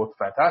 and they were both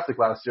fantastic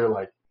last year.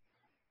 Like,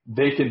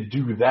 they can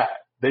do that.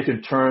 They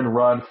can turn,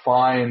 run,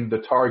 find the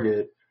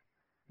target,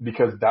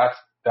 because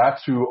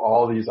that's who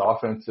all these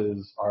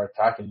offenses are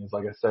attacking. Is,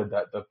 like I said,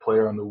 that the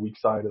player on the weak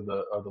side of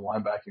the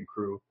linebacking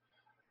crew,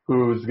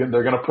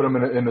 they're going to put him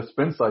in the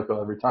spin cycle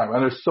every time.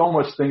 And there's so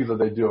much things that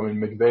they do. I mean,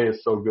 McVay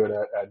is so good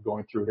at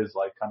going through his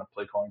kind of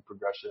play calling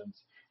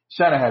progressions.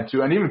 Shanahan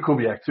too, and even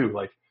Kubiak too,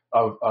 like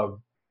of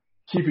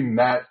keeping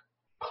that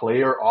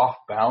player off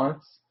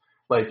balance.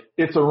 Like,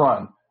 it's a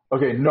run.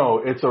 Okay, no,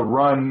 it's a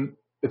run.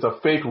 It's a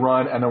fake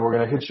run, and then we're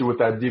going to hit you with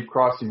that deep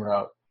crossing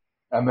route.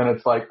 And then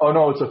it's like, oh,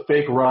 no, it's a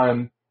fake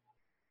run,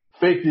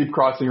 fake deep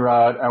crossing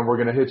route, and we're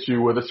going to hit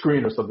you with a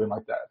screen or something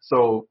like that.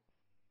 So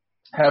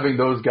having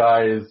those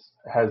guys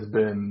has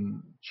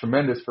been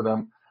tremendous for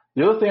them.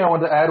 The other thing I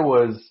wanted to add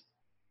was,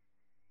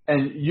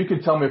 and you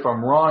can tell me if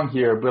I'm wrong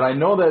here, but I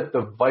know that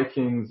the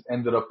Vikings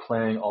ended up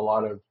playing a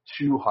lot of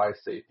two high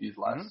safeties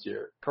last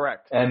year.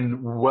 Correct.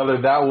 And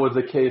whether that was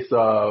a case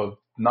of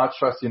not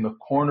trusting the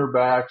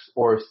cornerbacks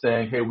or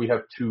saying, hey, we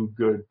have two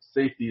good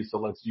safeties, so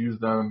let's use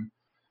them,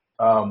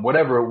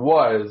 whatever it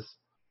was,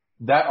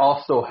 that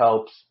also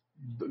helps,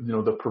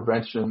 the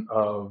prevention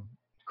of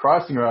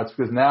crossing routes,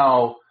 because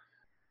now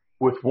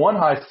with one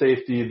high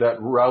safety,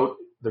 that route,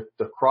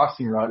 the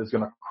crossing route is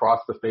going to cross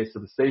the face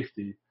of the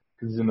safety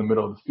because he's in the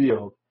middle of the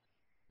field.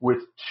 With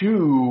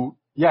two,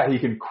 yeah, he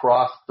can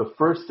cross the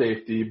first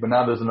safety, but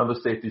now there's another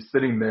safety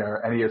sitting there,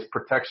 and he has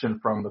protection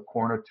from the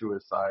corner to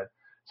his side.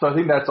 So I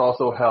think that's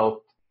also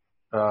helped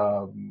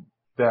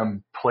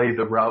them play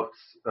the routes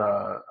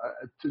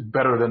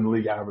better than the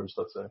league average,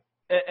 let's say.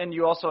 And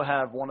you also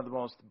have one of the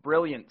most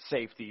brilliant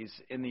safeties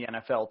in the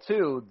NFL,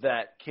 too,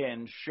 that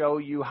can show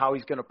you how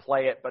he's going to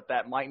play it, but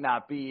that might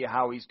not be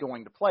how he's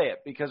going to play it.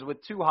 Because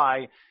with too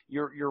high,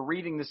 you're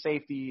reading the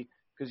safety,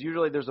 because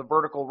usually there's a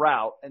vertical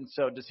route. And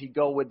so does he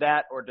go with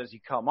that, or does he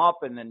come up,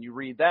 and then you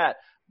read that?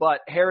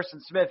 But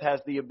Harrison Smith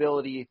has the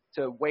ability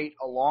to wait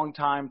a long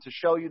time to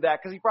show you that,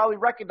 because he probably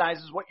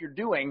recognizes what you're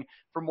doing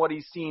from what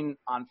he's seen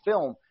on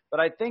film. But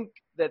I think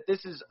that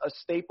this is a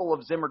staple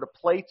of Zimmer to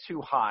play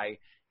too high.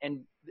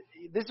 And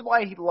this is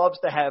why he loves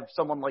to have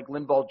someone like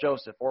Linval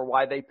Joseph, or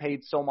why they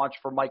paid so much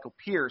for Michael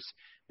Pierce,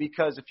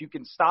 because if you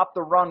can stop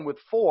the run with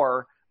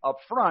four up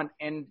front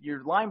and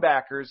your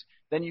linebackers,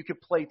 then you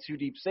could play two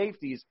deep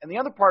safeties. And the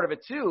other part of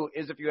it, too,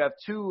 is if you have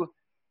two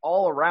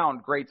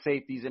all-around great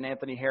safeties in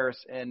Anthony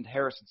Harris and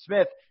Harrison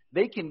Smith,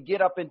 they can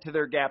get up into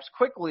their gaps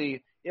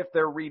quickly if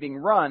they're reading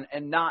run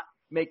and not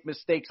make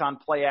mistakes on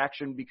play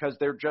action because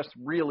they're just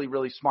really,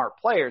 really smart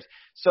players.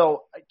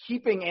 So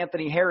keeping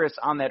Anthony Harris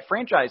on that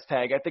franchise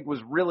tag, I think, was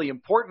really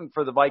important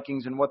for the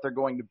Vikings and what they're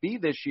going to be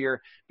this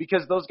year,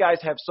 because those guys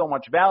have so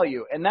much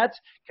value. And that's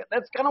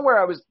kind of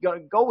where I was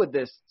going to go with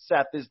this,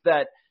 Seth, is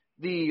that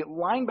the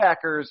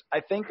linebackers,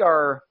 I think,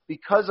 are,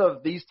 because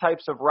of these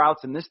types of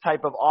routes and this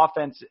type of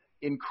offense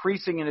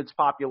increasing in its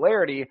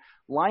popularity,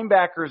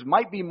 linebackers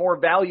might be more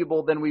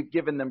valuable than we've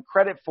given them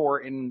credit for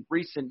in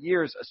recent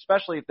years,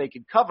 especially if they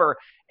could cover.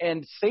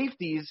 And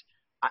safeties,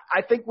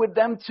 I think with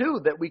them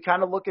too, that we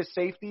kind of look at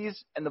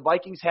safeties, and the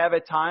Vikings have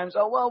at times,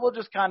 we'll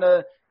just kind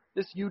of,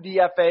 this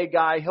UDFA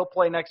guy, he'll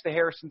play next to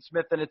Harrison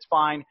Smith and it's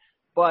fine.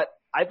 But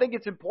I think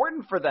it's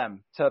important for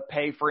them to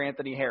pay for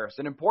Anthony Harris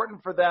and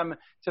important for them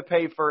to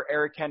pay for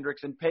Eric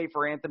Kendricks and pay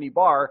for Anthony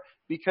Barr,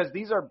 because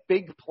these are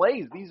big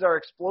plays. These are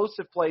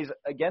explosive plays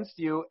against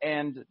you,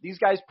 and these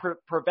guys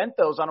prevent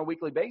those on a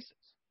weekly basis.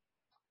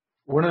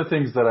 One of the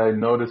things that I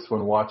noticed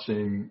when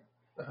watching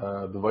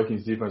the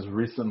Vikings defense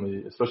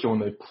recently, especially when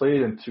they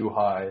played in too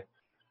high,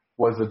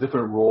 was the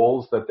different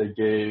roles that they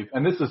gave.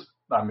 And this is,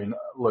 I mean,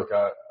 look,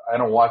 I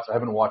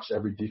haven't watched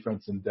every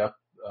defense in depth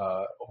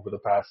over the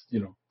past,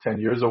 10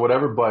 years or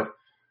whatever, but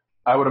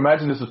I would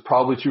imagine this is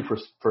probably true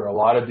for a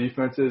lot of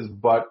defenses.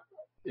 But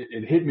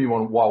it hit me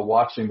while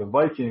watching the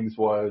Vikings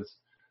was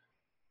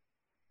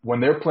when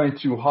they're playing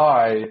too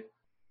high,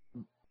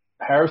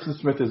 Harrison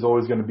Smith is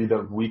always going to be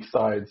the weak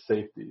side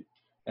safety.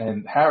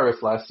 And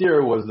Harris last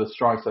year was the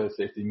strong side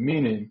safety,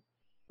 meaning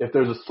if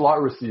there's a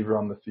slot receiver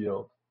on the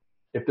field,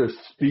 if there's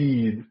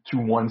speed to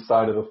one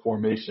side of the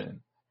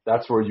formation,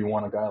 that's where you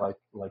want a guy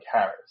like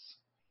Harris.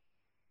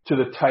 To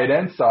the tight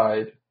end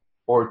side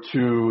or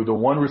to the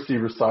one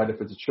receiver side, if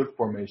it's a trick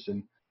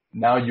formation,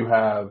 now you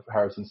have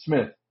Harrison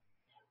Smith.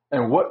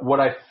 And what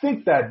I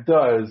think that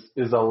does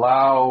is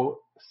allow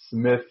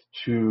Smith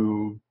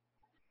to,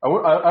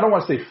 I don't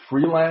want to say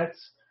freelance,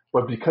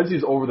 but because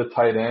he's over the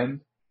tight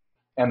end,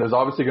 and there's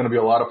obviously going to be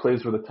a lot of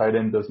plays where the tight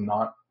end does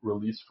not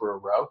release for a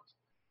route,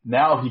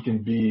 now he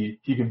can be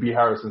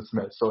Harrison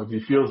Smith. So if he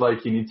feels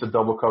like he needs to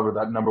double cover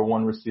that number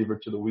one receiver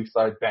to the weak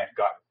side, bang,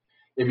 got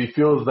it. If he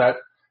feels that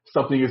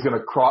something is going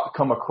to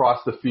come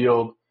across the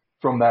field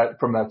from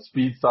that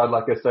speed side,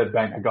 like I said,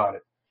 bang, I got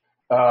it.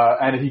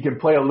 And if he can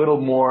play a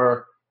little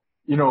more,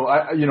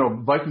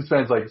 Vikings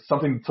fans, like,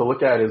 something to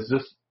look at is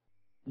just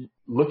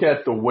look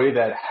at the way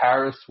that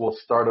Harris will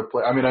start a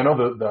play. I mean, I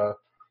know the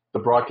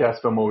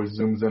broadcast film always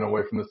zooms in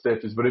away from the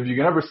safeties, but if you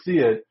can ever see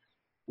it,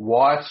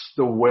 watch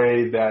the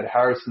way that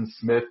Harrison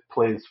Smith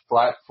plays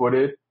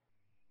flat-footed,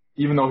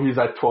 even though he's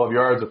at 12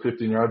 yards or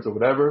 15 yards or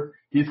whatever.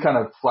 He's kind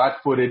of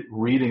flat-footed,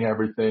 reading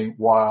everything,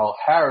 while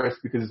Harris,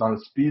 because he's on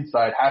the speed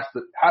side, has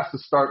to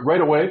start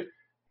right away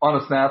on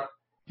the snap.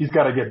 He's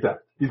got to get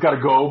depth. He's got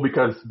to go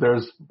because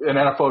there's an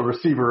NFL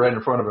receiver right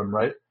in front of him,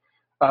 right?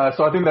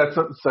 So I think that's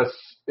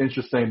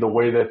interesting, the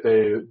way that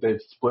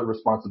they've split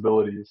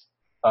responsibilities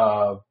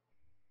for,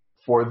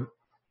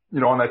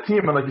 on that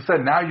team. And like you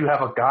said, now you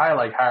have a guy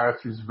like Harris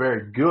who's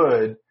very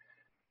good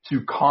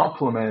to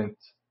complement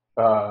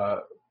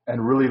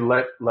and really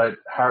let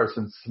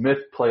Harrison Smith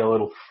play a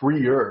little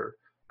freer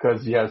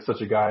because he has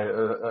such a guy,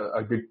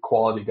 a good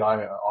quality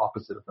guy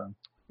opposite of him.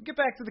 We'll get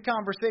back to the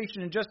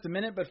conversation in just a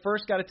minute, but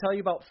first got to tell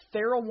you about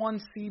TheraOne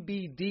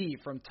CBD.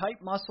 From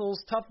tight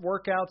muscles, tough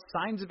workouts,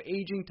 signs of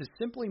aging, to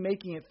simply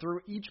making it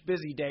through each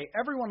busy day,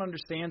 everyone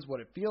understands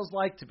what it feels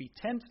like to be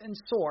tense and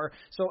sore,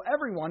 so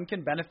everyone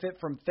can benefit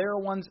from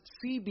TheraOne's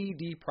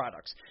CBD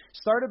products.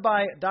 Started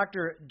by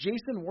Dr.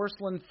 Jason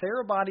Wersland,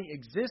 TheraBody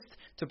exists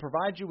to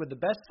provide you with the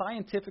best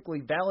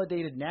scientifically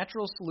validated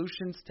natural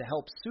solutions to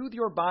help soothe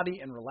your body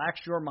and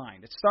relax your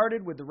mind. It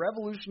started with the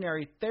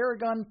revolutionary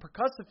Theragun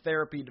percussive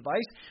therapy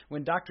device.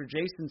 When Dr.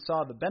 Jason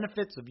saw the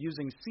benefits of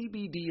using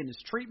CBD in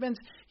his treatments,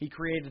 he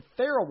created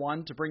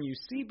TheraOne to bring you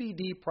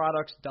CBD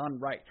products done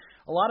right.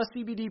 A lot of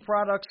CBD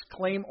products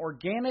claim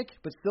organic,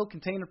 but still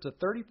contain up to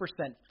 30%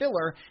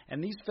 filler,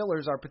 and these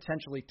fillers are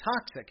potentially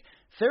toxic.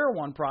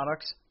 TheraOne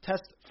products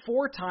test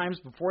 4 times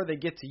before they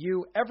get to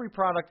you. Every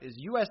product is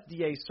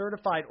USDA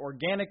certified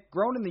organic,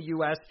 grown in the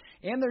U.S.,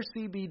 and their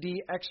CBD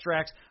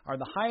extracts are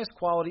the highest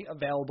quality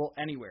available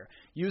anywhere.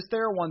 Use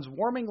TheraOne's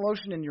warming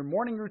lotion in your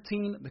morning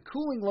routine, the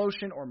cooling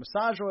lotion or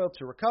massage oil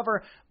to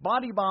recover,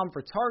 body balm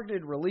for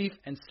targeted relief,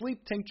 and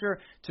sleep tincture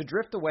to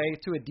drift away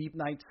to a deep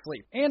night's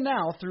sleep. And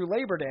now, through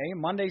Labor Day,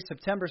 Monday,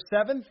 September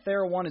 7th,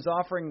 TheraOne is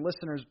offering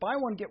listeners buy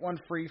one, get one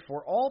free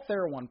for all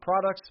TheraOne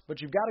products,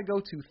 but you've got to go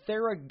to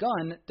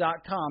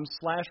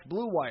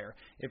theragun.com/BlueWire.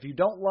 If you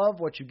don't love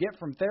what you get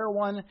from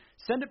TheraOne,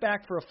 send it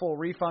back for a full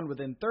refund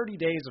within 30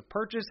 days of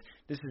purchase.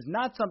 This is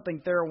not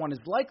something TheraOne is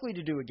likely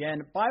to do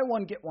again. Buy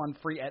one, get one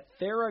free at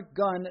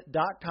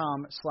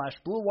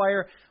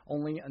theragun.com/BlueWire.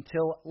 Only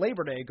until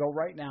Labor Day. Go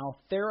right now,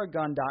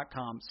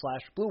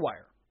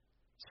 theragun.com/BlueWire.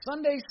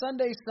 Sundays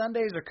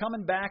are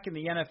coming back in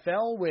the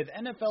NFL with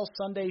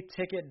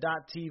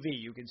NFLSundayTicket.tv.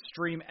 You can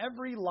stream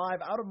every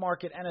live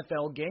out-of-market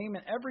NFL game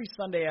every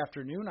Sunday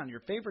afternoon on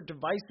your favorite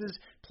devices,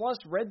 plus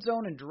Red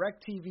Zone and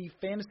DirecTV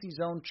Fantasy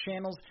Zone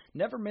channels.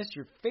 Never miss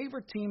your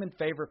favorite team and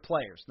favorite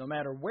players. No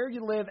matter where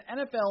you live,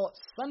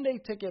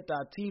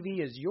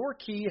 NFLSundayTicket.tv is your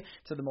key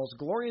to the most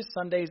glorious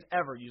Sundays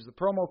ever. Use the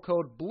promo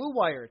code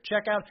BlueWire at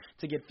checkout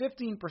to get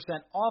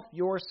 15% off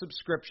your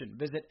subscription.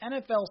 Visit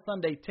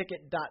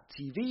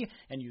NFLSundayTicket.tv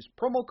and use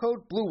promo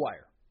code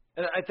BlueWire.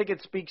 And I think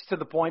it speaks to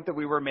the point that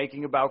we were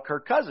making about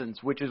Kirk Cousins,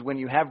 which is when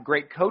you have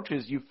great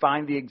coaches, you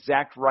find the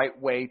exact right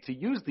way to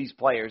use these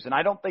players. And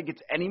I don't think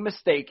it's any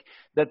mistake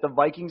that the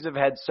Vikings have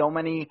had so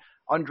many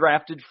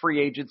undrafted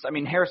free agents. I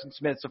mean, Harrison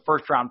Smith's a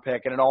first-round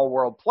pick and an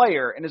all-world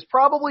player and is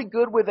probably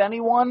good with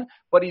anyone,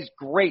 but he's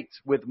great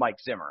with Mike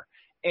Zimmer.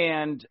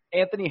 And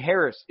Anthony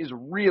Harris is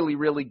really,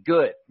 really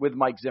good with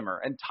Mike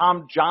Zimmer. And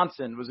Tom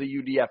Johnson was a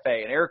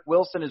UDFA. And Eric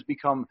Wilson has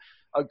become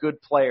a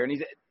good player.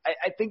 And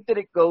I think that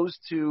it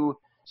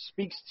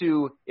speaks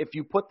to if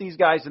you put these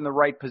guys in the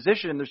right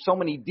position, there's so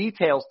many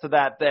details to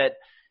that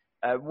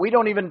we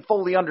don't even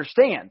fully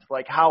understand,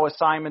 like how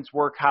assignments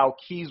work, how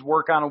keys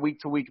work on a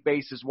week-to-week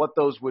basis, what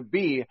those would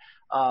be.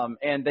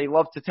 And they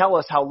love to tell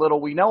us how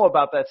little we know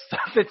about that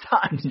stuff at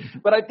times.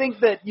 But I think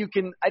that you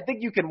can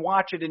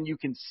watch it and you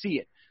can see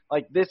it.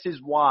 Like, this is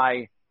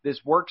why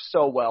this works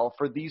so well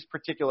for these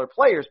particular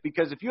players,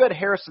 because if you had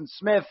Harrison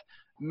Smith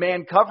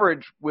man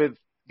coverage with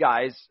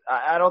guys,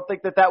 I don't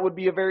think that would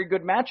be a very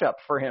good matchup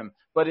for him.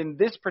 But in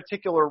this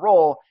particular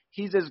role,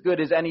 he's as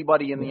good as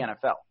anybody in the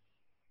NFL.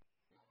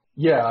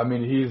 Yeah, I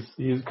mean, he's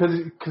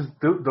because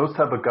those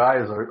type of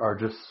guys are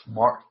just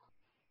smart.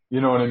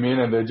 You know what I mean?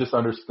 And they just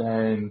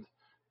understand.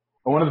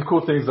 And one of the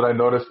cool things that I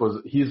noticed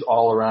was he's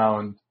all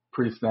around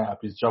pre-snap.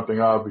 He's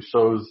jumping up. He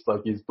shows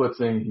like he's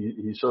blitzing.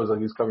 He shows like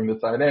he's covering the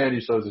tight end.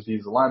 He shows that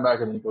he's a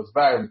linebacker, and he goes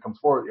back and he comes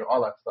forward. You know,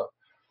 all that stuff.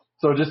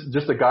 So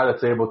just a guy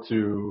that's able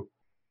to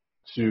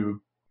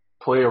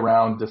play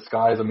around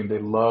disguise. I mean, they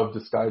love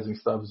disguising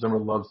stuff. Zimmer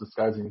loves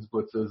disguising his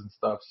blitzes and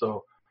stuff.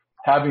 So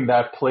having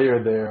that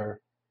player there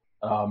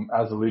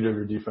as a leader of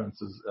your defense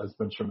has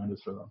been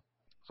tremendous for them.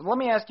 So let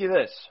me ask you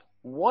this.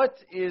 What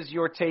is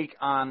your take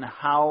on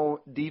how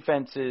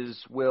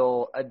defenses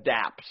will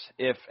adapt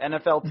if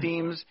NFL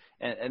teams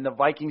and the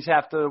Vikings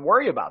have to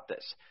worry about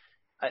this?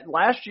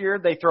 Last year,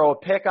 they throw a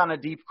pick on a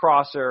deep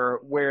crosser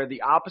where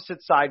the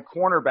opposite side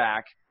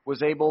cornerback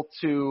was able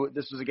to,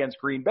 this was against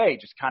Green Bay,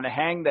 just kind of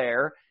hang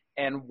there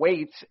and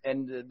wait,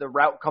 and the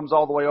route comes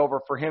all the way over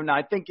for him. Now,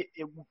 I think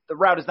the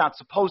route is not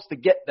supposed to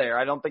get there.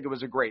 I don't think it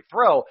was a great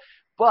throw,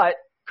 but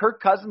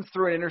Kirk Cousins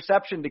threw an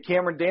interception to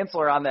Cameron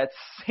Dantzler on that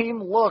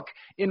same look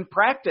in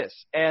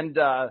practice. And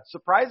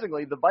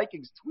surprisingly, the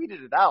Vikings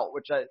tweeted it out,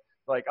 which I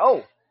like,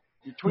 oh,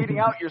 you're tweeting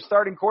out your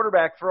starting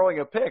quarterback throwing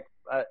a pick.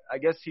 I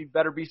guess he'd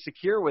better be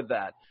secure with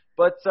that.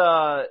 But,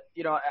 I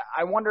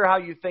wonder how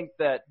you think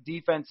that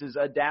defenses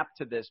adapt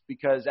to this,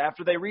 because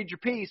after they read your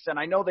piece, and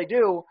I know they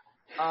do,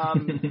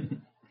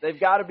 they've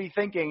got to be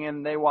thinking,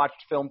 and they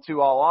watched film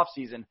too all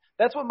offseason.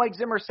 That's what Mike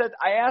Zimmer said.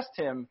 I asked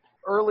him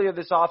earlier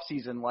this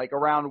offseason, like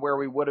around where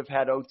we would have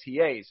had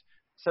OTAs,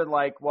 said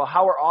like, well,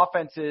 how are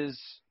offenses,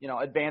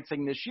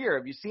 advancing this year?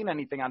 Have you seen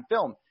anything on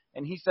film?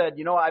 And he said,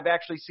 I've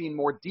actually seen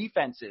more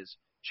defenses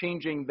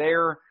changing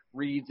their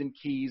reads and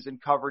keys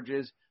and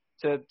coverages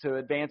to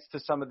advance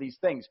to some of these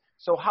things.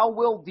 So how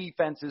will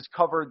defenses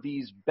cover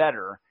these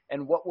better,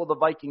 and what will the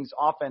Vikings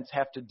offense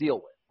have to deal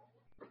with?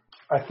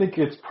 I think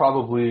it's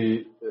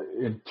probably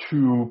in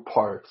two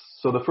parts.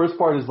 So the first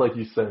part is like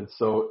you said.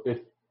 So if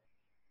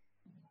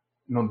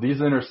these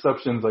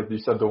interceptions, like you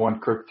said, the one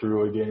Kirk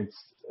threw against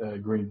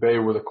Green Bay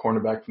where the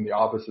cornerback from the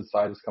opposite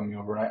side is coming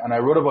over. And I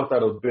wrote about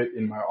that a bit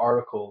in my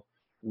article,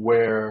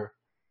 where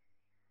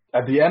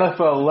at the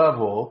NFL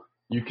level,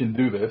 you can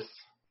do this.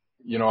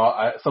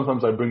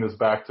 Sometimes I bring this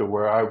back to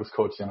where I was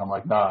coaching. I'm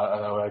like,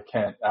 I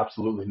can't.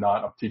 Absolutely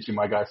not. I'm teaching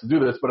my guys to do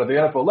this. But at the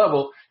NFL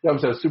level, you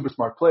obviously have super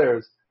smart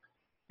players.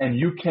 And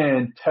you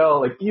can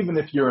tell, like, even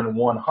if you're in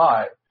one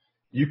high,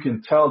 you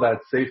can tell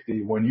that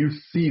safety when you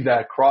see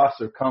that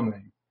crosser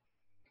coming,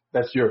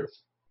 that's yours.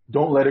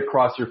 Don't let it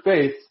cross your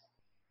face.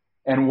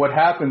 And what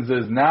happens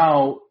is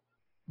now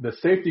the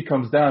safety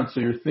comes down,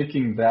 so you're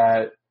thinking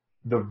that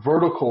the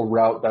vertical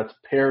route that's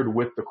paired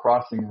with the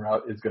crossing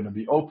route is going to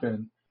be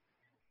open.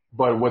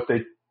 But what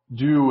they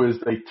do is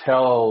they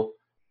tell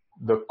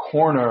the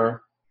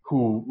corner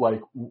who,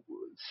 like,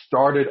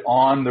 started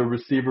on the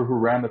receiver who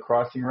ran the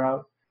crossing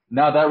route,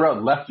 now that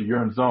route left you.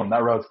 You're in zone.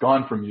 That route's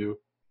gone from you.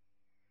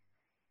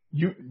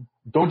 You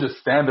don't just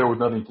stand there with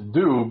nothing to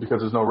do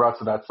because there's no routes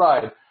to that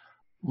side.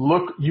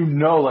 Look, you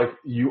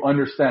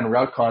understand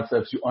route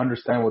concepts. You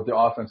understand what the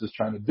offense is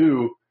trying to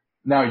do.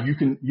 Now you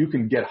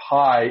can get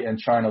high and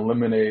try and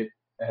eliminate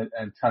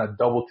and kind of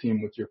double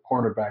team with your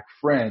cornerback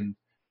friend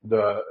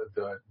the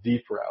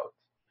deep route.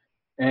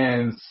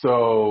 And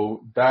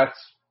so that's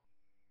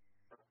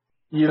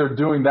either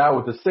doing that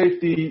with the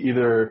safety,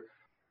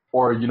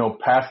 or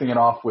passing it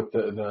off with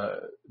the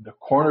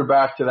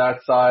cornerback to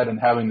that side and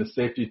having the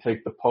safety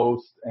take the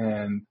post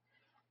and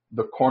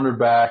the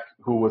cornerback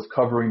who was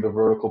covering the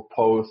vertical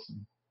post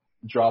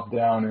drop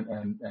down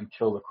and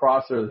kill the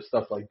crosser,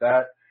 stuff like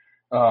that.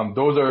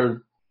 Those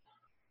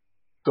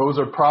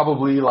are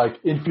probably, like,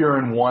 if you're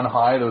in one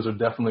high, those are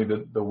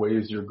definitely the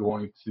ways you're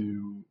going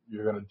to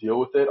deal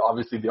with it.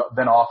 Obviously,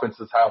 then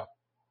offenses have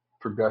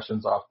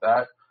progressions off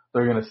that.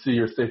 They're going to see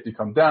your safety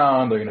come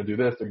down. They're going to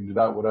do this. They're going to do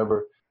that,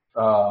 whatever.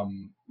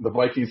 The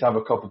Vikings have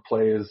a couple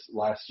plays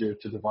last year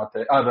to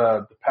Devontae.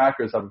 The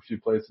Packers have a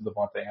few plays to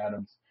Devontae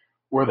Adams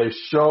where they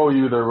show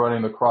you they're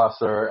running the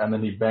crosser and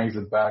then he bangs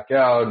it back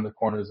out and the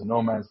corner is a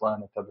no man's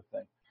land, that type of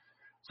thing.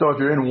 So if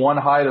you're in one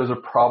high, those are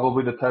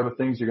probably the type of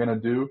things you're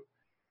going to do.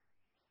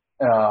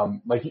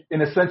 Like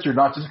in a sense, you're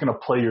not just going to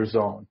play your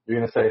zone. You're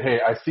going to say, hey,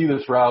 I see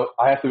this route.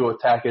 I have to go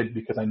attack it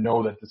because I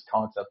know that this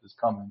concept is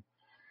coming.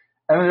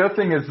 And the other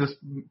thing is this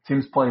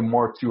team's playing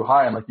more too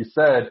high. And like you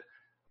said,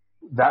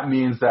 that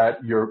means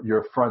that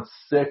your front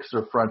 6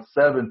 or front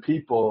 7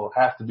 people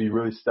have to be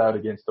really stout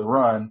against the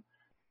run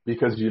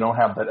because you don't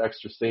have that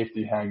extra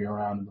safety hanging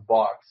around in the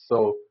box.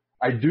 So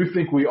I do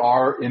think we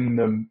are in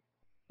the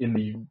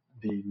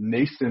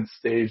nascent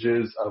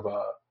stages of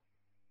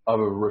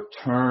a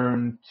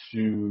return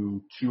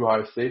to too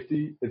high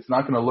safety. It's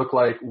not going to look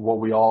like what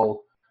we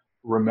all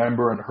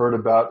remember and heard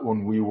about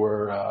when we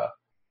were,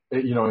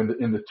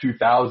 in the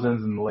 2000s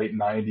and the late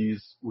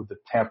 90s with the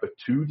Tampa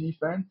 2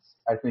 defense.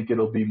 I think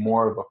it'll be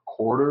more of a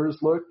quarters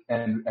look,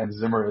 and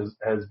Zimmer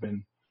has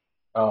been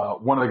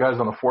one of the guys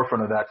on the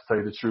forefront of that, to tell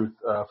you the truth,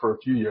 for a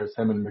few years,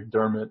 him and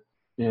McDermott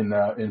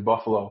in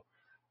Buffalo.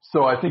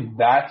 So I think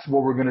that's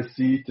what we're going to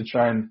see to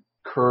try and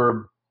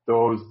curb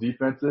those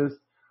defenses.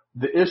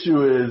 The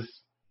issue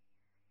is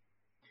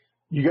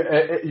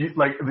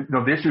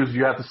the issue is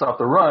you have to stop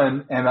the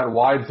run, and that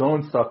wide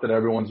zone stuff that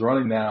everyone's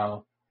running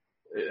now,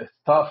 it's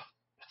tough.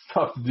 It's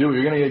tough to do.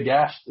 You're going to get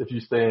gashed if you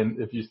stay in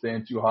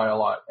too high a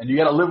lot, and you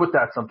got to live with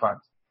that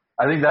sometimes.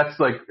 I think that's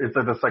it's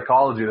like the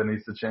psychology that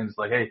needs to change. It's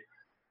like, hey,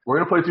 we're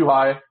going to play too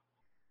high.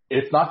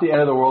 It's not the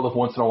end of the world if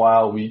once in a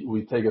while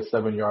we take a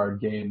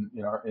 7-yard gain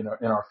in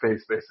our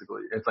face.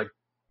 Basically, it's like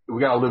we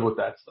got to live with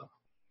that stuff.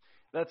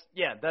 That's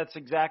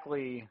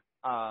exactly.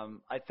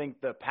 I think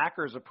the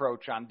Packers'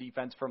 approach on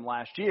defense from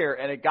last year,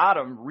 and it got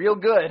them real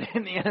good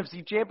in the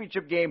NFC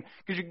Championship game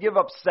because you give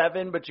up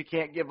 7, but you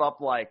can't give up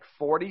like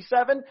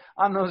 47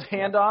 on those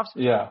handoffs.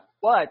 Yeah.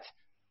 But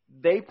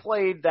they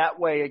played that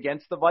way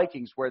against the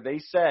Vikings where they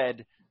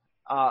said,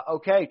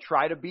 okay,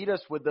 try to beat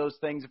us with those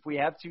things if we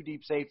have 2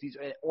 deep safeties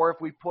or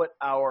if we put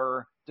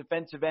our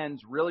defensive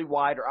ends really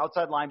wide or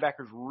outside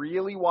linebackers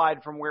really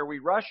wide from where we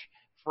rush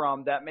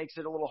from. That makes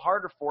it a little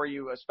harder for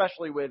you,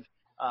 especially with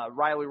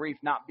Riley Reiff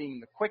not being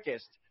the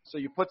quickest. So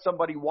you put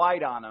somebody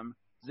wide on him,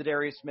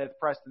 Zadarius Smith,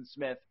 Preston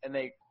Smith, and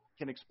they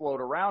can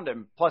explode around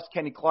him, plus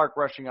Kenny Clark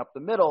rushing up the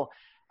middle.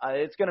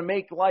 It's going to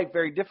make life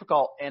very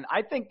difficult. And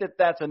I think that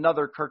that's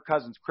another Kirk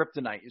Cousins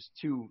kryptonite is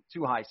too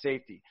high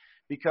safety,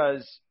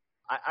 because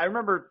I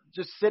remember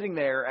just sitting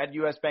there at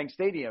US Bank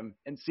Stadium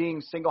and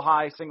seeing single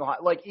high,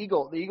 like the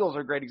Eagles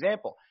are a great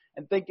example,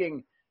 and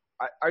thinking,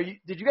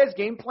 did you guys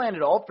game plan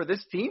at all for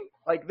this team?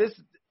 Like this,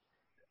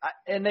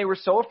 and they were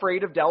so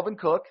afraid of Dalvin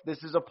Cook.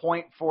 This is a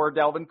point for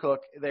Dalvin Cook.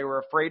 They were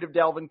afraid of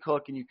Dalvin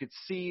Cook, and you could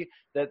see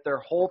that their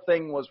whole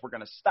thing was, we're going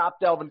to stop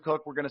Dalvin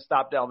Cook. We're going to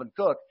stop Dalvin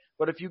Cook.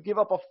 But if you give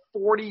up a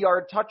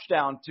 40-yard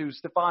touchdown to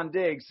Stephon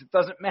Diggs, it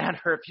doesn't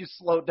matter if you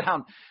slow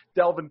down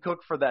Dalvin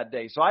Cook for that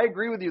day. So I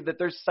agree with you that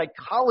there's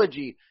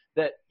psychology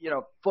that,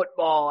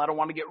 football, I don't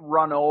want to get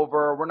run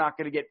over. We're not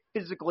going to get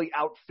physically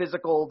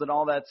out-physicaled and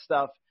all that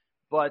stuff.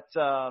 But,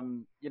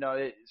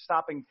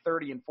 stopping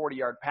 30 and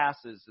 40-yard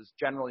passes is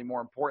generally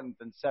more important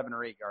than 7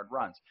 or 8-yard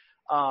runs.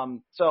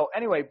 So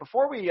anyway,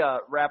 before we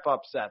wrap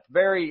up, Seth,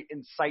 very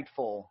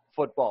insightful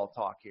football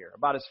talk here,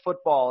 about as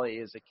football-y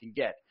as it can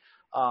get.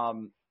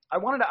 I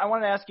wanted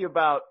to ask you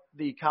about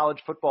the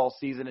college football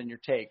season and your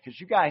take,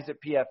 because you guys at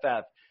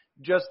PFF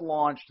just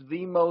launched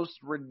the most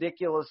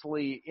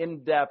ridiculously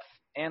in-depth,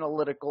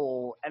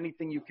 analytical,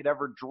 anything you could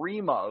ever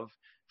dream of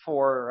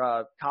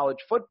for college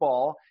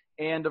football,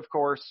 and of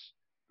course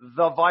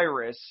the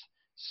virus.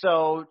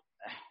 So,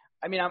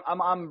 I mean,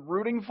 I'm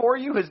rooting for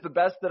you is the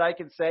best that I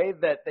can say,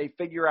 that they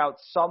figure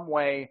out some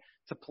way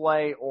to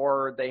play,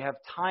 or they have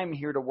time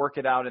here to work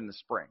it out in the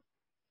spring.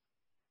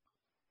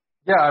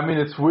 Yeah, I mean,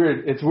 it's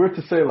weird. It's weird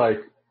to say,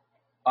 like,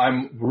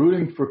 I'm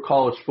rooting for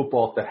college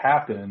football to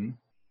happen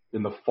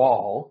in the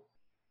fall,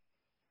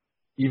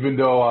 even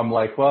though I'm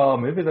like, well,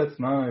 maybe that's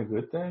not a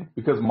good thing,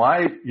 because I'm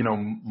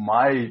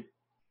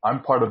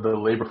part of the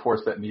labor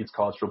force that needs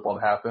college football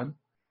to happen,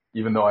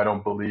 even though I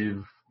don't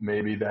believe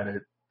maybe that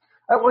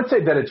I would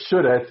say that it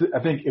should. I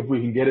think if we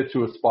can get it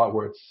to a spot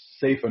where it's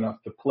safe enough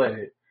to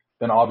play,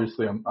 then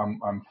obviously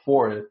I'm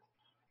for it.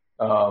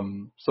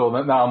 So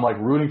now I'm like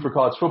rooting for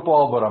college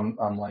football, but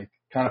I'm like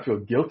kind of feel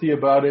guilty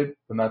about it,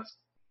 and that's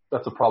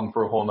a problem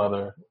for a whole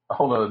nother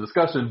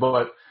discussion.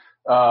 But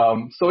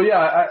so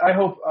yeah, I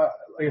hope,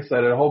 like I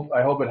said, I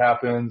hope it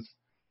happens.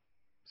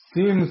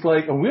 Seems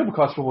like, and we have a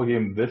college football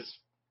game this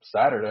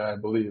Saturday, I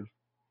believe.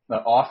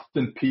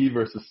 Austin P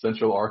versus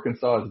Central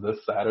Arkansas is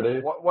this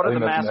Saturday. What are the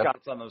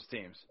mascots on those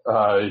teams?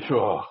 You're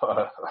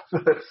gonna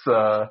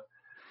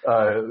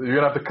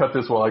have to cut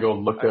this while I go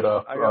look it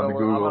up on the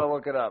Google. I'm gonna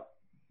look it up.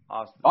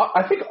 Austin.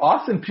 I think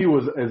Austin P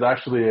is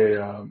actually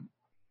a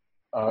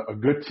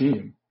good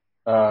team.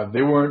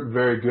 They weren't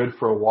very good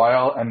for a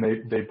while, and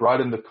they brought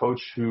in the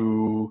coach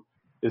who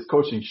is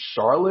coaching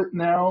Charlotte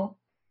now,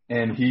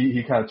 and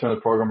he kind of turned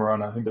the program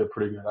around. I think they're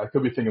pretty good. I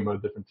could be thinking about a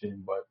different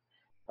team, but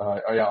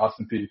yeah,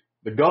 Austin P.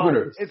 The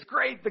Governors. It's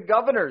great. The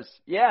Governors.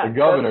 Yeah. The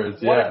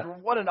Governors,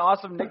 What an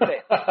awesome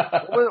nickname.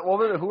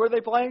 Who are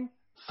they playing?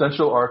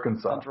 Central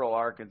Arkansas. Central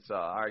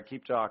Arkansas. All right,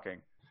 keep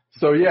talking.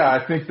 So, yeah,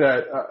 I think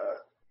that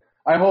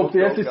I hope the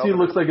SEC Governors.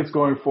 looks like it's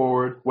going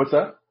forward. What's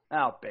that?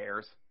 Oh,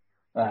 Bears.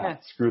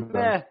 Screw them.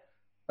 Eh.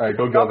 All right,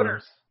 go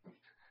Governors.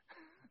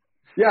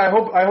 Yeah, I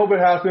hope it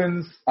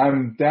happens.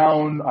 I'm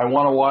down. I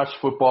want to watch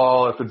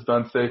football if it's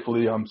done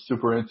safely. I'm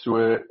super into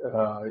it.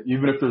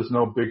 Even if there's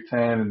no Big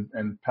Ten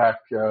and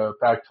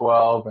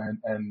Pac-12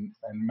 and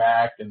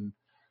MAC and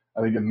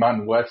I think in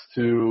Mountain West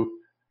too,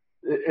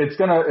 it's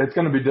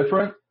gonna be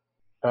different.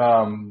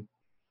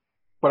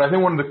 But I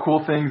think one of the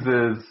cool things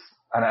is,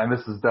 and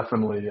this is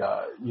definitely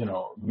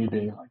me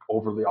being like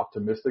overly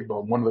optimistic,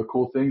 but one of the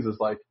cool things is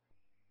like,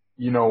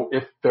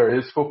 if there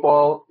is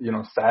football,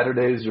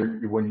 Saturdays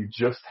when you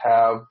just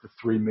have the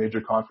three major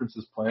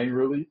conferences playing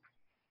really,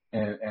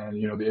 and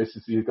the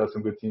ACC has got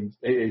some good teams.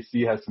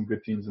 AAC has some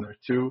good teams in there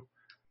too.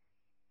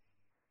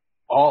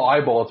 All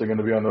eyeballs are going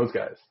to be on those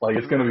guys. Like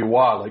it's going to be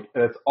wild. Like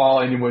that's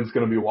all anyone's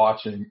going to be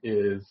watching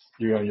is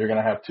you're going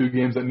to have 2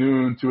 games at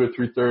noon, 2 at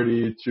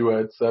 3:30, 2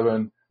 at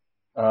 7,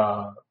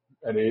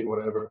 at 8,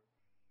 whatever.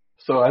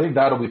 So I think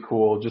that'll be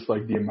cool, just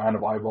like the amount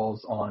of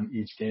eyeballs on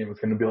each game.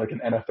 It's going to be like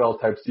an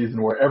NFL-type season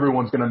where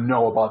everyone's going to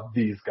know about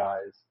these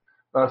guys.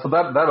 So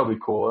that'll be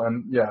cool.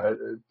 And, yeah,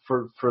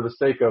 for the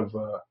sake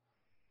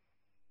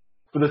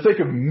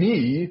of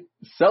me,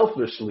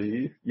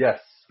 selfishly,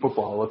 yes,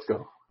 football, let's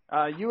go.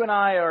 You and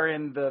I are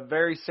in the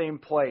very same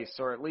place,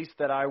 or at least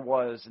that I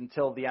was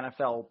until the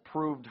NFL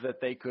proved that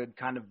they could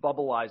kind of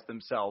bubbleize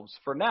themselves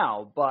for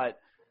now. But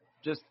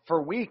just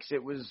for weeks,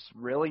 it was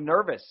really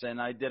nervous.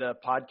 And I did a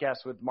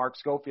podcast with Mark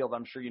Schofield.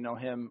 I'm sure you know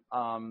him,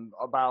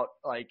 about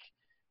like,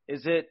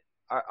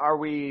 are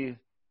we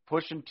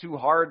pushing too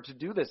hard to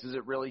do this? Is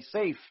it really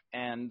safe?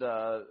 And,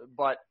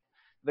 but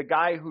the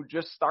guy who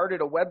just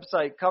started a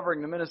website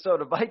covering the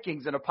Minnesota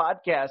Vikings and a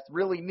podcast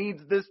really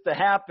needs this to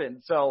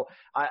happen. So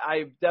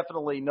I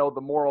definitely know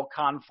the moral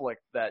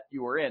conflict that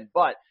you were in,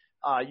 but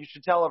you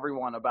should tell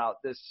everyone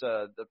about this,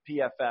 the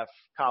PFF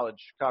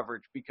college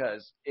coverage,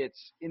 because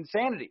it's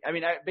insanity. I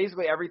mean,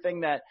 basically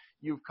everything that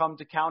you've come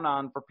to count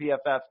on for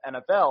PFF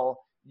NFL,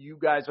 you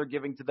guys are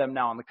giving to them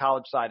now on the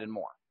college side and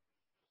more.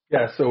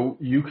 Yeah, so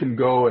you can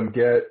go and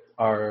get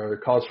our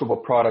college football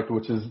product,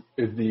 which is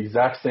the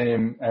exact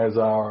same as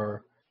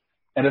our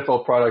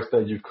NFL products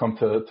that you've come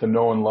to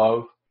know and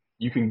love.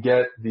 You can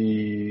get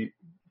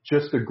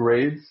just the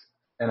grades.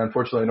 And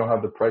unfortunately, I don't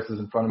have the prices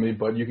in front of me,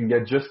 but you can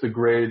get just the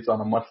grades on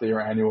a monthly or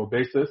annual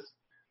basis.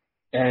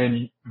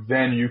 And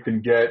then you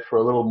can get, for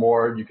a little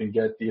more, you can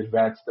get the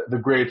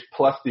grades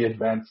plus the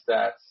advanced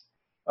stats,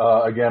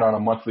 again, on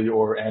a monthly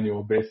or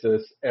annual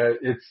basis. So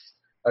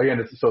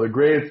the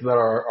grades that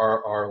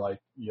are like,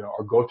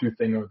 our go-to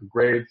thing are the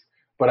grades.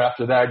 But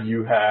after that,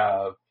 you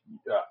have,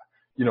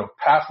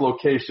 pass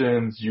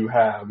locations, you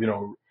have,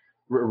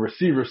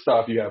 receiver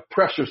stuff, you have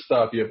pressure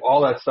stuff, you have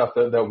all that stuff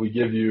that we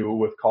give you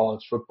with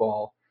college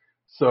football.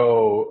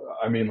 So,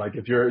 I mean, like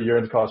if you're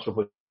into college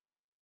football,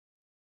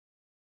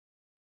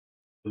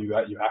 you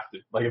have to.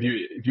 Like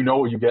if you know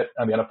what you get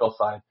on the NFL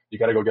side, you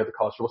got to go get the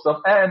college football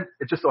stuff. And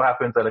it just so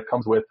happens that it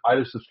comes with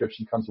either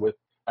subscription comes with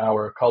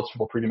our college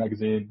football preview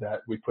magazine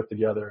that we put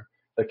together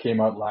that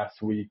came out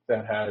last week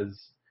that has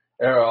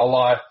a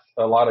lot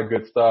of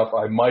good stuff.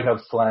 I might have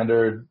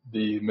slandered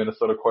the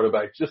Minnesota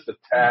quarterback just a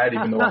tad,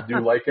 even though I do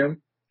like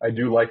him.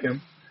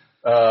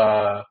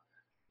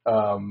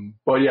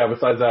 But yeah,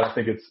 besides that, I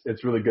think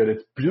it's really good.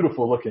 It's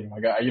beautiful looking.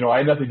 Like I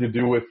had nothing to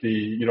do with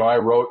I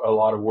wrote a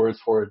lot of words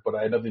for it, but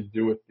I had nothing to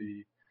do with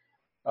the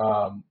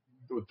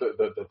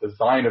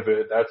design of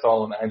it. That's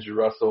all in Andrew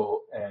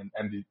Russell and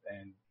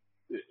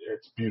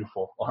it's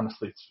beautiful.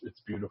 Honestly,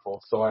 it's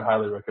beautiful. So I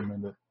highly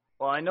recommend it.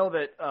 Well, I know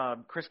that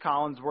Chris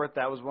Collinsworth,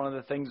 that was one of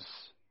the things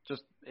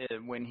just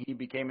when he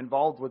became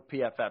involved with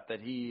PFF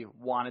that he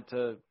wanted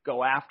to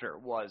go after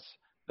was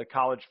the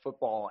college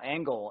football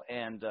angle.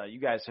 And you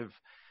guys have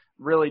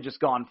really just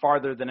gone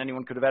farther than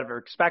anyone could have ever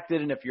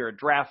expected. And if you're a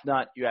draft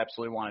nut, you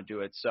absolutely want to do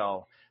it.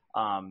 So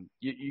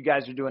you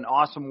guys are doing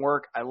awesome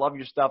work. I love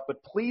your stuff,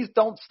 but please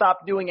don't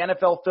stop doing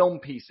NFL film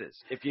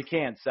pieces if you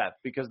can, Seth,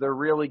 because they're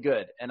really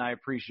good and I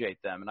appreciate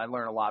them and I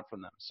learn a lot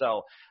from them.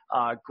 So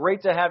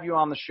great to have you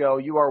on the show.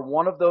 You are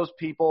one of those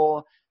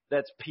people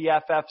that's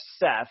PFF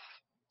Seth.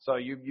 So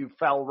you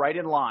fell right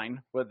in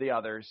line with the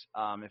others.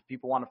 If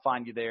people want to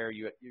find you there,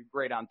 you're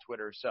great on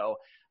Twitter. So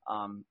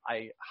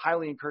I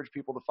highly encourage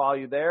people to follow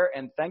you there.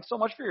 And thanks so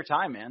much for your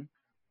time, man.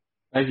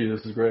 Thank you.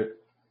 This is great.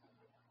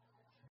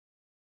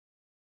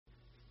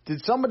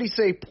 Did somebody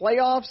say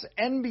playoffs?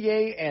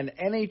 NBA and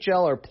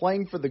NHL are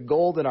playing for the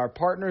gold, and our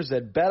partners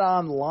at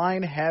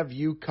BetOnline have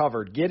you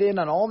covered. Get in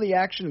on all the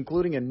action,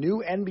 including a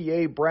new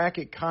NBA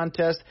bracket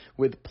contest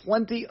with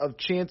plenty of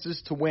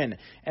chances to win.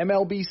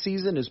 MLB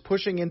season is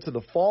pushing into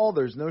the fall.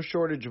 There's no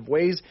shortage of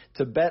ways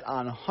to bet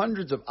on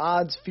hundreds of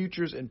odds,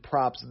 futures, and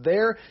props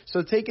there.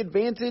 So take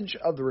advantage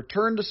of the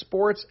return to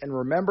sports, and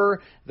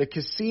remember, the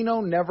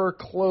casino never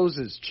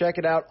closes. Check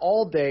it out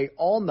all day,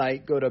 all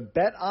night. Go to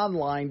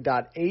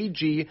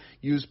betonline.ag.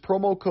 Use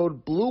promo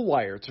code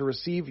BLUEWIRE to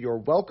receive your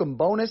welcome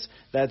bonus.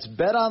 That's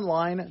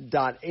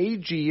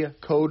betonline.ag,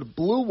 code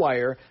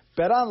BLUEWIRE.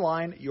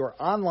 BetOnline, your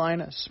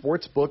online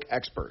sportsbook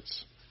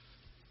experts.